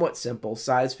 somewhat simple,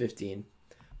 size 15.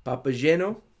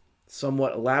 Papageno,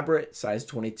 somewhat elaborate, size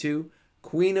 22.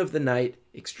 Queen of the Night,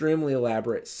 extremely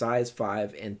elaborate, size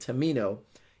 5. And Tamino,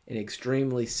 an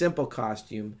extremely simple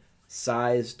costume,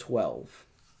 size 12.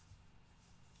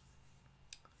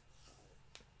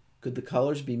 Could the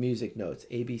colors be music notes?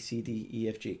 A, B, C, D, E,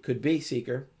 F, G. Could be,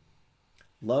 Seeker.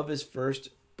 Love is first,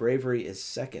 bravery is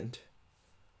second.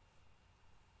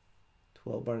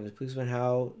 12 bars. Please find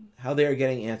how they are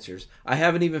getting answers. I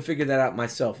haven't even figured that out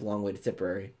myself. Long way to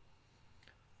Tipperary.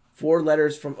 4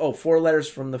 letters from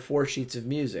the 4 sheets of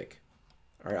music.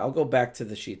 All right, I'll go back to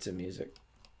the sheets of music.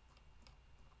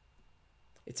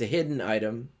 It's a hidden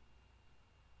item.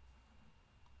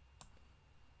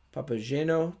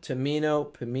 Papageno,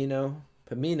 Tamino,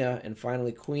 Pamina, and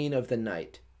finally Queen of the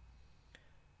Night.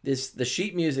 The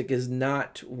sheet music is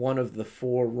not one of the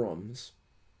 4 rooms.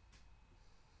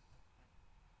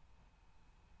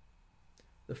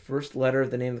 The first letter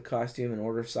of the name of the costume in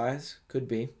order of size? Could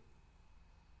be.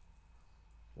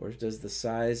 Or does the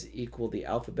size equal the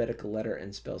alphabetical letter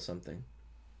and spell something?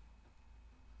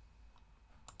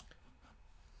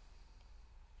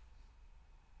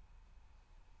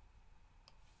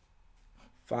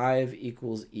 Five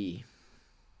equals E.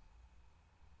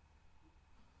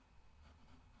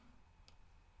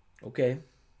 Okay.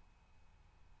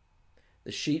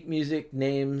 The sheet music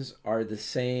names are the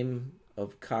same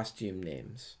of costume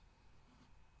names.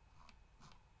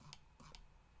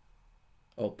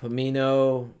 Oh,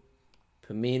 Pamino,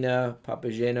 Pamina,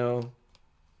 Papageno.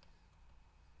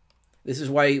 This is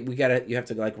why you have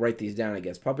to like write these down, I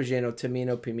guess. Papageno,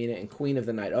 Tamino, Pamina, and Queen of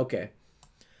the Night. Okay.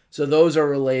 So those are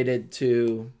related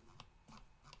to.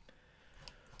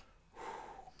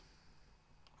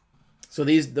 So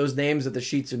those names of the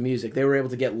sheets of music, they were able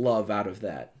to get love out of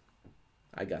that.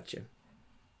 I got you.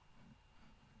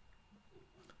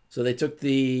 So they took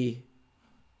the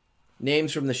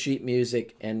names from the sheet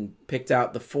music and picked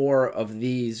out the 4 of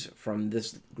these from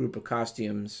this group of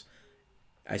costumes.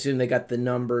 I assume they got the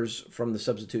numbers from the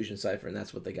substitution cipher, and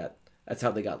that's what they got. That's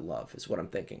how they got love, is what I'm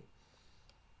thinking.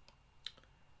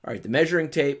 All right, the measuring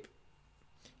tape.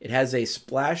 It has a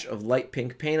splash of light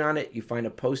pink paint on it. You find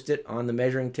a Post-it on the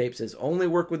measuring tape. Says, only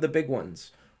work with the big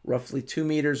ones. roughly 2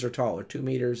 meters or taller. 2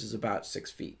 meters is about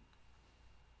 6 feet.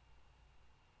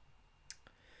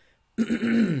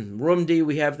 Room D,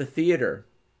 we have the theater,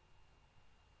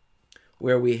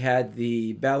 where we had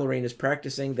the ballerinas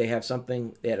practicing. They have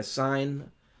something, they had a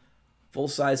sign,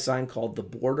 full-size sign called the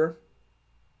border,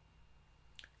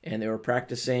 and they were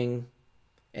practicing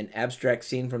an abstract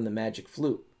scene from the magic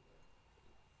flute.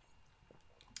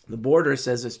 The border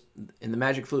says this, in the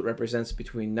magic flute represents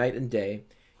between night and day.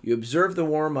 You observe the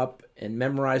warm-up and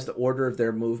memorize the order of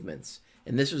their movements.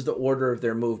 And this was the order of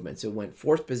their movements. It went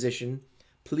 4th position,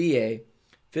 plie,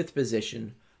 5th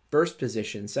position, 1st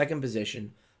position, 2nd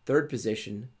position, 3rd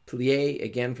position, plie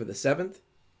again for the 7th,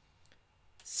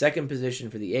 2nd position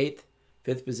for the 8th,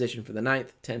 5th position for the 9th,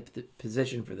 10th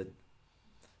position for the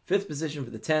 5th position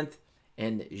for the 10th,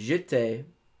 and jeté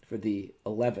for the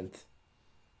 11th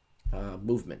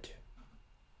movement.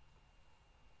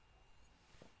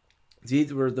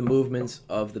 These were the movements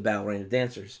of the ballerina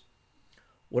dancers.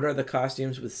 What are the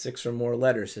costumes with 6 or more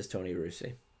letters, says Tony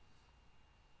Russi.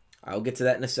 I'll get to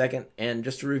that in a second. And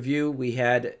just to review, we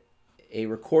had a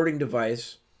recording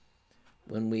device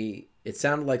when it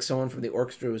sounded like someone from the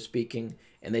orchestra was speaking,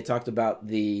 and they talked about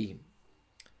it's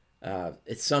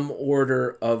some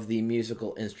order of the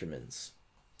musical instruments.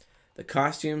 The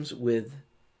costumes with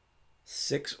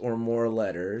 6 or more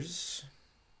letters.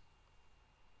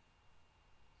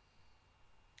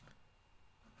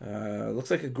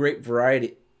 Looks like a great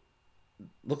variety.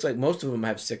 Looks like most of them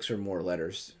have 6 or more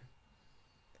letters.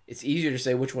 It's easier to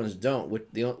say which ones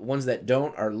don't. The ones that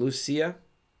don't are Lucia.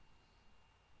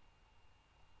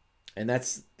 And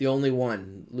that's the only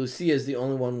one. Lucia is the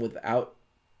only one without,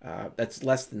 that's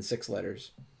less than 6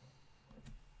 letters.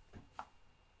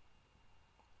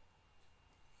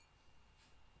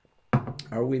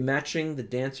 Are we matching the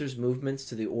dancers' movements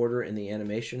to the order in the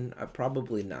animation?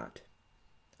 Probably not.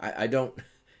 I don't.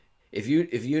 If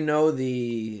you know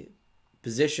the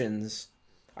positions,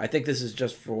 I think this is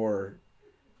just for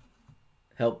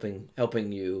helping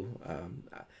you.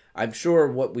 I'm sure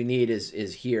what we need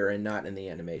is here and not in the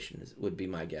animation, would be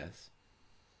my guess.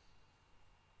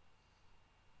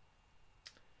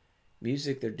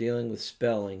 Music, they're dealing with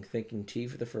spelling, thinking T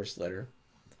for the first letter.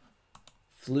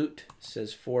 Flute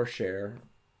says 4 share,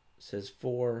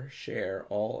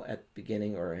 all at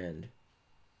beginning or end.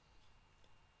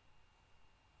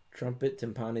 Trumpet,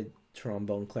 timpani,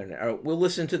 trombone, clarinet. All right, we'll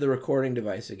listen to the recording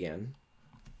device again.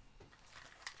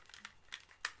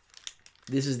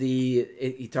 This is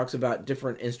he talks about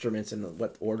different instruments and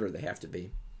what order they have to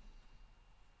be.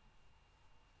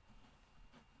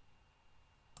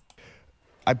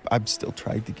 I'm still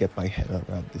trying to get my head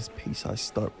around this piece. I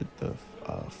start with the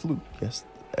flute, yes,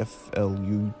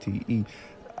 F-L-U-T-E.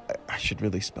 I should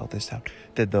really spell this out.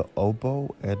 Then the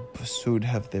oboe and bassoon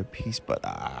have their piece, but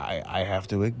I have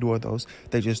to ignore those.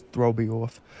 They just throw me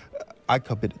off. I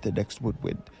come in at the next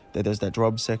woodwind. Then there's that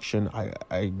drum section. I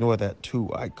ignore that too.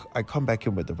 I come back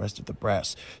in with the rest of the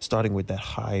brass, starting with that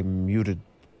high muted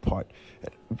part.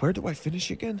 Where do I finish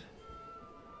again?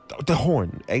 The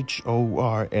horn,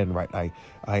 H-O-R-N, right?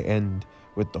 I end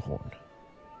with the horn.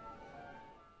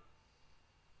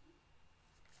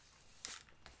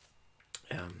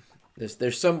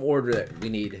 There's some order that we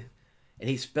need, and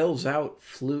he spells out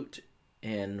flute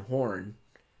and horn.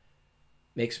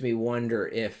 Makes me wonder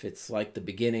if it's like the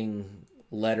beginning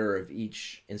letter of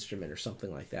each instrument or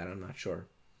something like that. I'm not sure.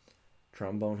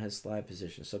 Trombone has slide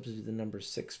position. Substitute the number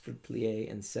 6 for plie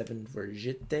and 7 for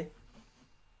jeté.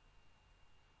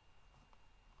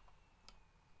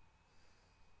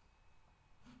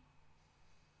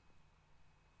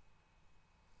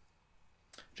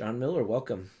 John Miller,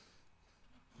 welcome.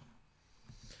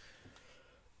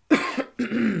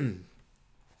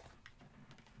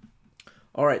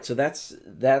 All right, so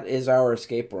that is our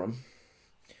escape room.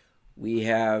 We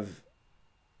have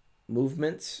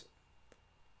movements.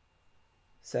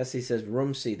 Sassy says,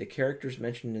 room C, the characters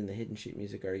mentioned in the hidden sheet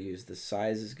music are used. The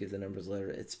sizes give the numbers letter.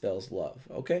 It spells love.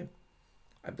 Okay.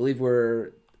 I believe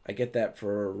I get that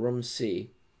for room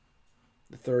C.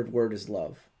 The third word is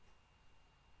love.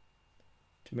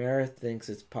 Tamara thinks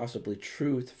it's possibly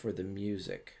truth for the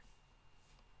music.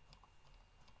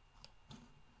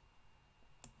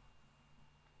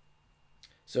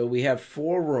 So we have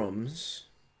 4 rooms.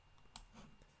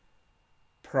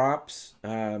 Props,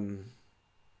 not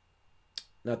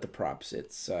the props,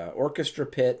 it's orchestra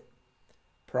pit,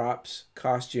 props,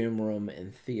 costume room,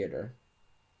 and theater.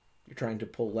 You're trying to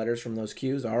pull letters from those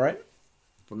cues, all right?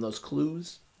 From those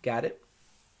clues, got it?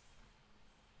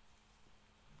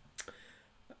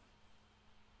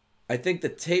 I think the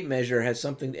tape measure has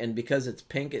something, and because it's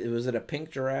pink, was it a pink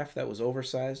giraffe that was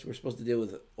oversized? We're supposed to deal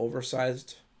with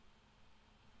oversized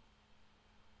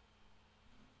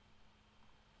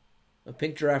A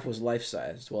pink giraffe was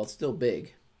life-sized. Well, it's still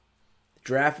big.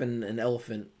 Giraffe and an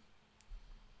elephant,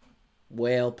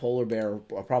 whale, polar bear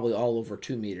are probably all over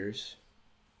 2 meters.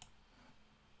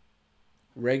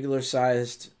 Regular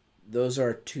sized, those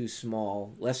are too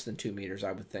small. Less than 2 meters,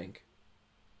 I would think.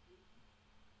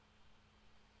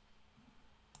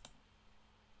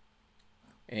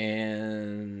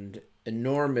 And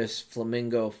enormous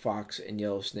flamingo, fox, and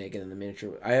yellow snake, and then the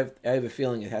miniature. I have a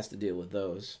feeling it has to deal with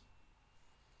those.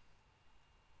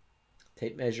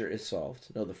 Tape measure is solved.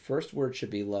 No, the first word should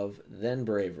be love, then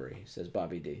bravery, says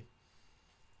Bobby D.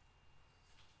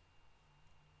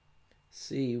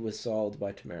 C was solved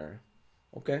by Tamara.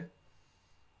 Okay.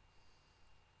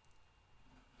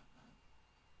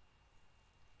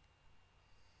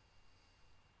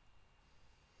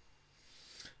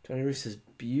 Tony Roos says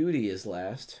beauty is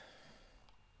last.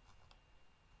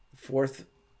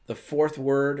 The fourth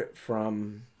word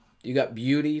from, you got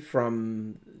beauty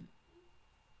from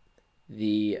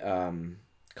the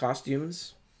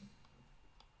costumes.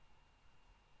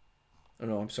 Oh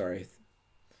no, I'm sorry.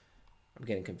 I'm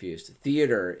getting confused.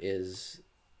 Theater is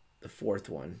the fourth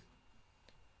one.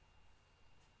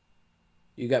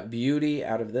 You got beauty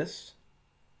out of this.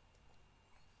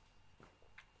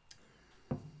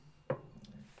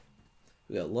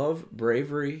 We got love,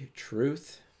 bravery,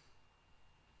 truth.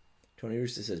 Tony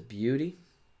Rooster says beauty.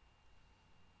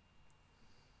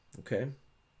 Okay.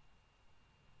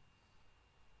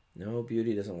 No,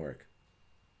 beauty doesn't work.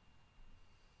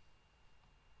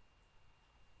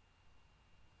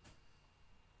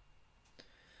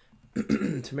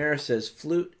 Tamara says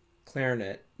flute,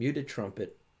 clarinet, muted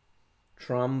trumpet,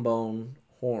 trombone,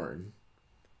 horn.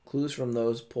 Clues from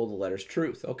those pull the letters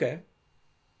truth. Okay.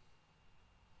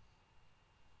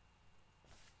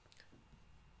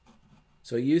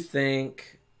 So you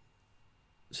think,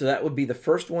 so that would be the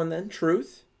first one then,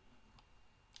 truth?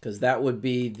 Because that would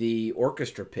be the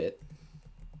orchestra pit.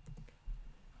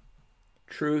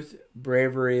 Truth,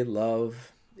 bravery,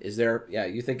 love. Is there, yeah,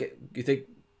 you think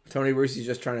Tony Rusey's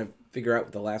just trying to figure out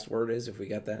what the last word is, if we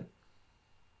got that?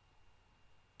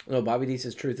 No, Bobby D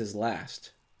says truth is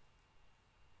last.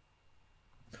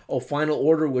 Oh, final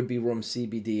order would be room C,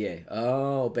 B, D, A.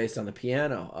 Oh, based on the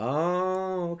piano.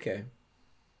 Oh, okay.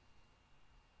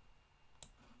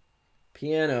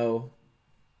 Piano,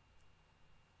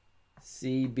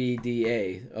 C, B, D,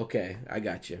 A. Okay, I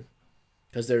got you.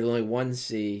 Because there's only one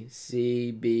C, C,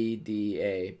 B, D,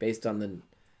 A, based on the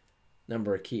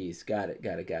number of keys. Got it,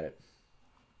 got it, got it.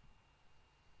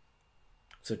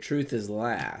 So truth is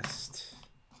last.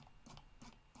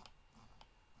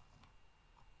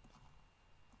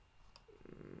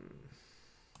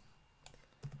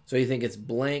 So you think it's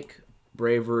blank,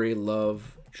 bravery,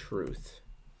 love, truth.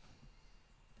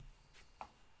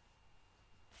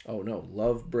 Oh, no.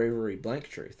 Love, bravery, blank,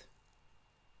 truth.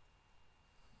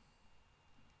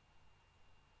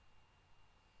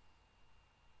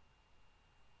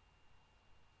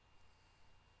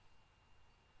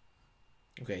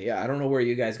 Okay, yeah, I don't know where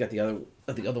you guys got the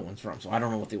other ones from, so I don't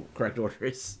know what the correct order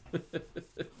is.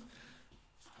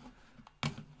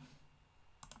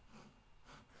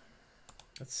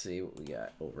 Let's see what we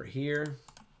got over here.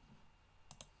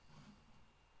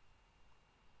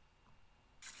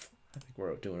 I think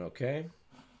we're doing okay.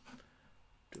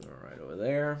 Doing all right over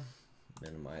there.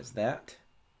 Minimize that.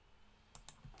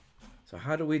 So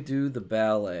how do we do the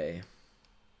ballet?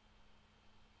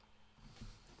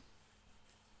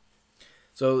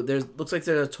 So looks like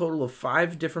there's a total of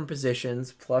 5 different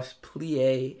positions plus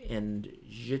plie and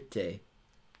jeté.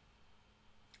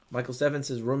 Michael Seven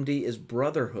says room D is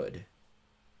brotherhood.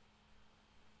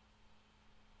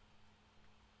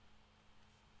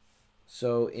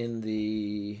 So in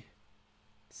the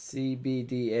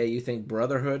CBDA, you think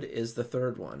brotherhood is the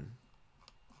third one?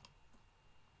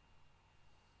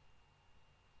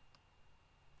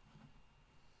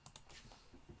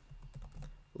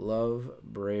 Love,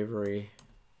 bravery,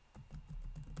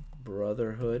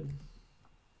 brotherhood,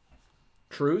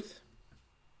 truth.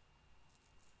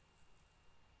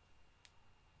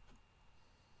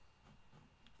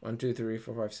 One, 2, 3,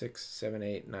 4, 5, 6, 7,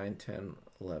 8, 9, 10,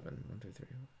 11. 1, 2, 3,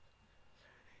 4,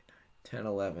 10,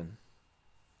 11.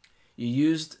 You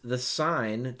used the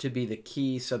sign to be the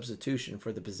key substitution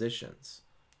for the positions.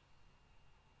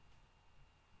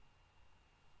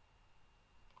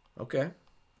 Okay.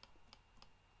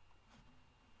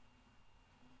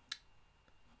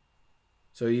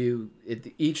 So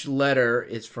each letter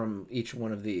is from each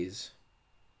one of these.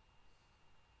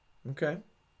 Okay.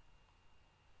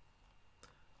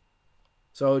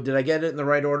 So did I get it in the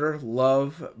right order?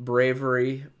 Love,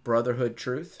 bravery, brotherhood,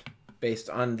 truth,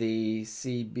 based on the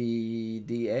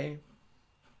CBDA.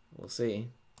 We'll see.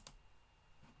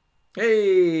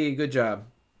 Hey, good job.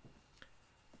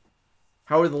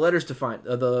 How are the letters defined?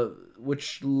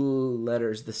 Which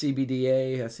letters? The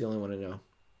CBDA? That's the only one I know.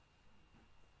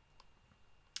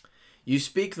 You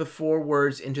speak the 4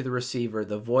 words into the receiver.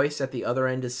 The voice at the other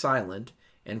end is silent,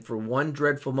 and for one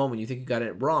dreadful moment you think you got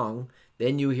it wrong.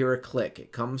 Then you hear a click.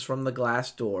 It comes from the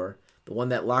glass door, the one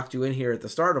that locked you in here at the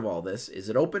start of all this. Is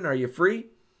it open? Are you free?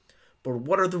 But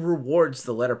what are the rewards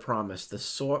the letter promised? The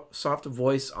soft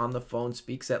voice on the phone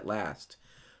speaks at last.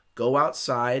 Go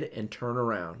outside and turn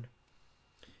around.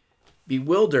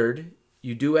 Bewildered,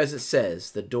 you do as it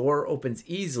says. The door opens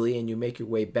easily and you make your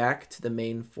way back to the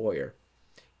main foyer.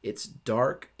 It's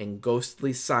dark and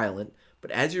ghostly silent,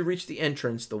 but as you reach the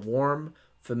entrance, the warm,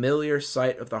 familiar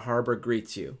sight of the harbor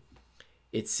greets you.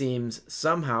 It seems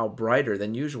somehow brighter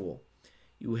than usual.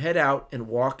 You head out and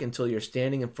walk until you're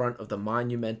standing in front of the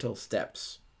monumental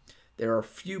steps. There are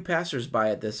few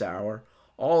passers-by at this hour,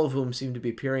 all of whom seem to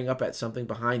be peering up at something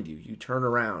behind you. You turn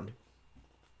around.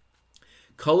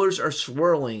 Colors are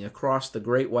swirling across the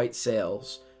great white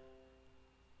sails.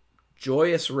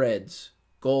 Joyous reds,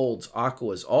 golds,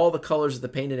 aquas, all the colors of the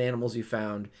painted animals you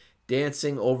found,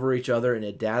 dancing over each other in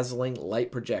a dazzling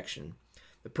light projection.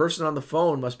 The person on the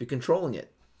phone must be controlling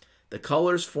it. The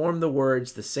colors form the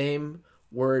words, the same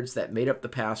words that made up the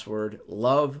password: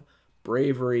 love,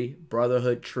 bravery,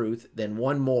 brotherhood, truth, then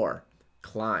one more: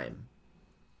 climb.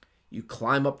 You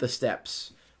climb up the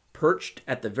steps. Perched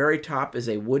at the very top is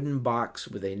a wooden box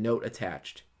with a note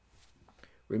attached.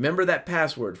 Remember that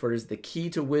password, for it is the key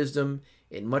to wisdom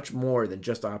in much more than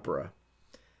just opera.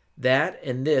 That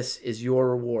and this is your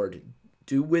reward.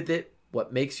 Do with it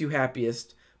what makes you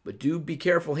happiest, but do be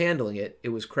careful handling it. It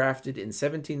was crafted in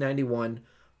 1791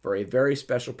 for a very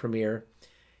special premiere.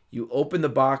 You open the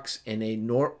box and a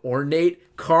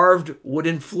ornate carved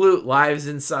wooden flute lies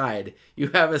inside. You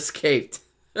have escaped.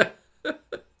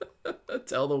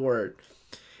 Tell the word.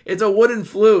 It's a wooden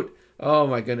flute. Oh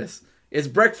my goodness. It's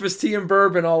breakfast tea and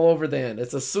bourbon all over then.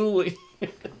 It's a Sully.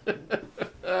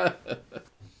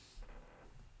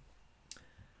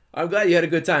 I'm glad you had a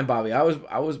good time, Bobby. I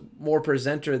was more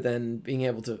presenter than being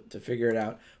able to figure it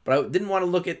out. But I didn't want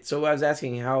to look at, so I was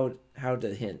asking how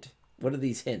to hint. What are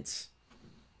these hints?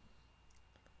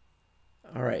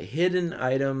 All right, hidden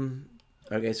item.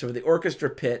 Okay, so for the orchestra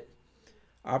pit,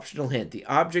 optional hint. The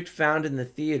object found in the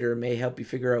theater may help you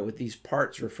figure out what these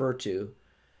parts refer to.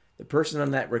 The person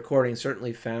on that recording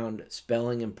certainly found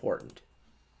spelling important.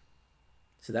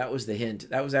 So that was the hint.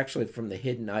 That was actually from the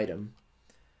hidden item.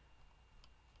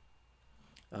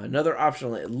 Another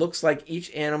optional, it looks like each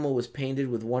animal was painted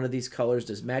with one of these colors.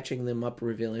 Does matching them up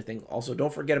reveal anything? Also,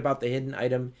 don't forget about the hidden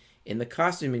item in the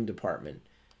costuming department.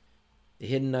 The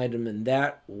hidden item in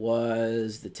that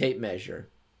was the tape measure.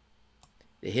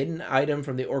 The hidden item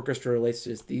from the orchestra relates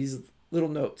to these little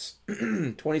notes.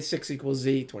 26 equals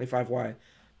Z, 25Y.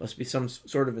 Must be some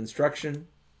sort of instruction.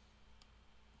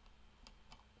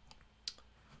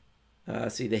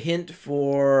 See, the hint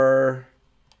for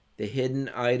the hidden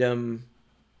item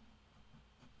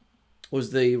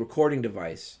was the recording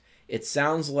device. It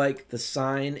sounds like the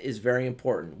sign is very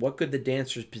important. What could the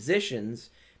dancer's positions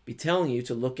be telling you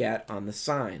to look at on the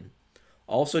sign?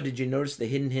 Also, did you notice the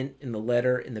hidden hint in the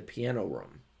letter in the piano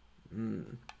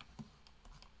room?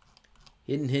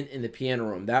 Hidden hint in the piano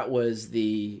room. That was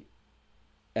the,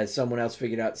 as someone else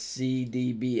figured out,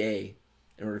 CDBA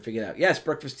in order to figure it out. Yes,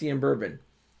 breakfast tea and bourbon.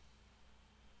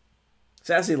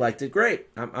 Sassy liked it. Great.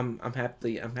 I'm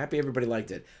happy everybody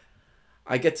liked it.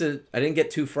 I didn't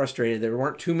get too frustrated. There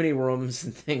weren't too many rooms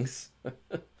and things.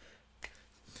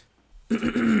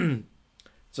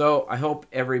 So I hope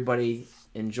everybody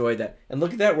enjoyed that. And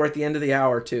look at that, we're at the end of the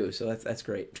hour too. So that's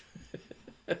great.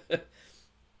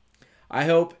 I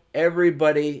hope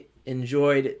everybody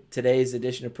enjoyed today's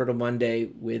edition of Priddle Monday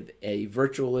with a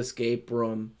virtual escape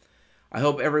room. I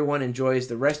hope everyone enjoys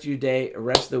the rest of your day, the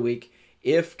rest of the week.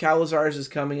 If Calazars is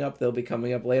coming up, they'll be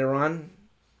coming up later on.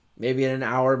 Maybe in an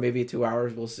hour, maybe 2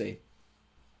 hours. We'll see.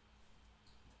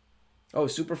 Oh,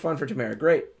 super fun for Tamara.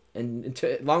 Great. And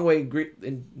long way,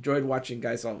 enjoyed watching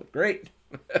guys solve it. Great.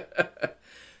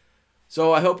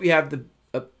 So I hope you have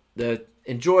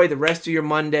enjoy the rest of your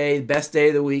Monday, best day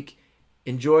of the week.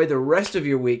 Enjoy the rest of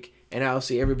your week. And I'll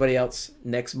see everybody else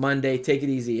next Monday. Take it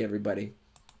easy, everybody.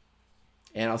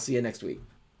 And I'll see you next week.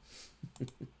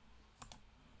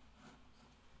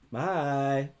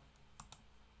 Bye.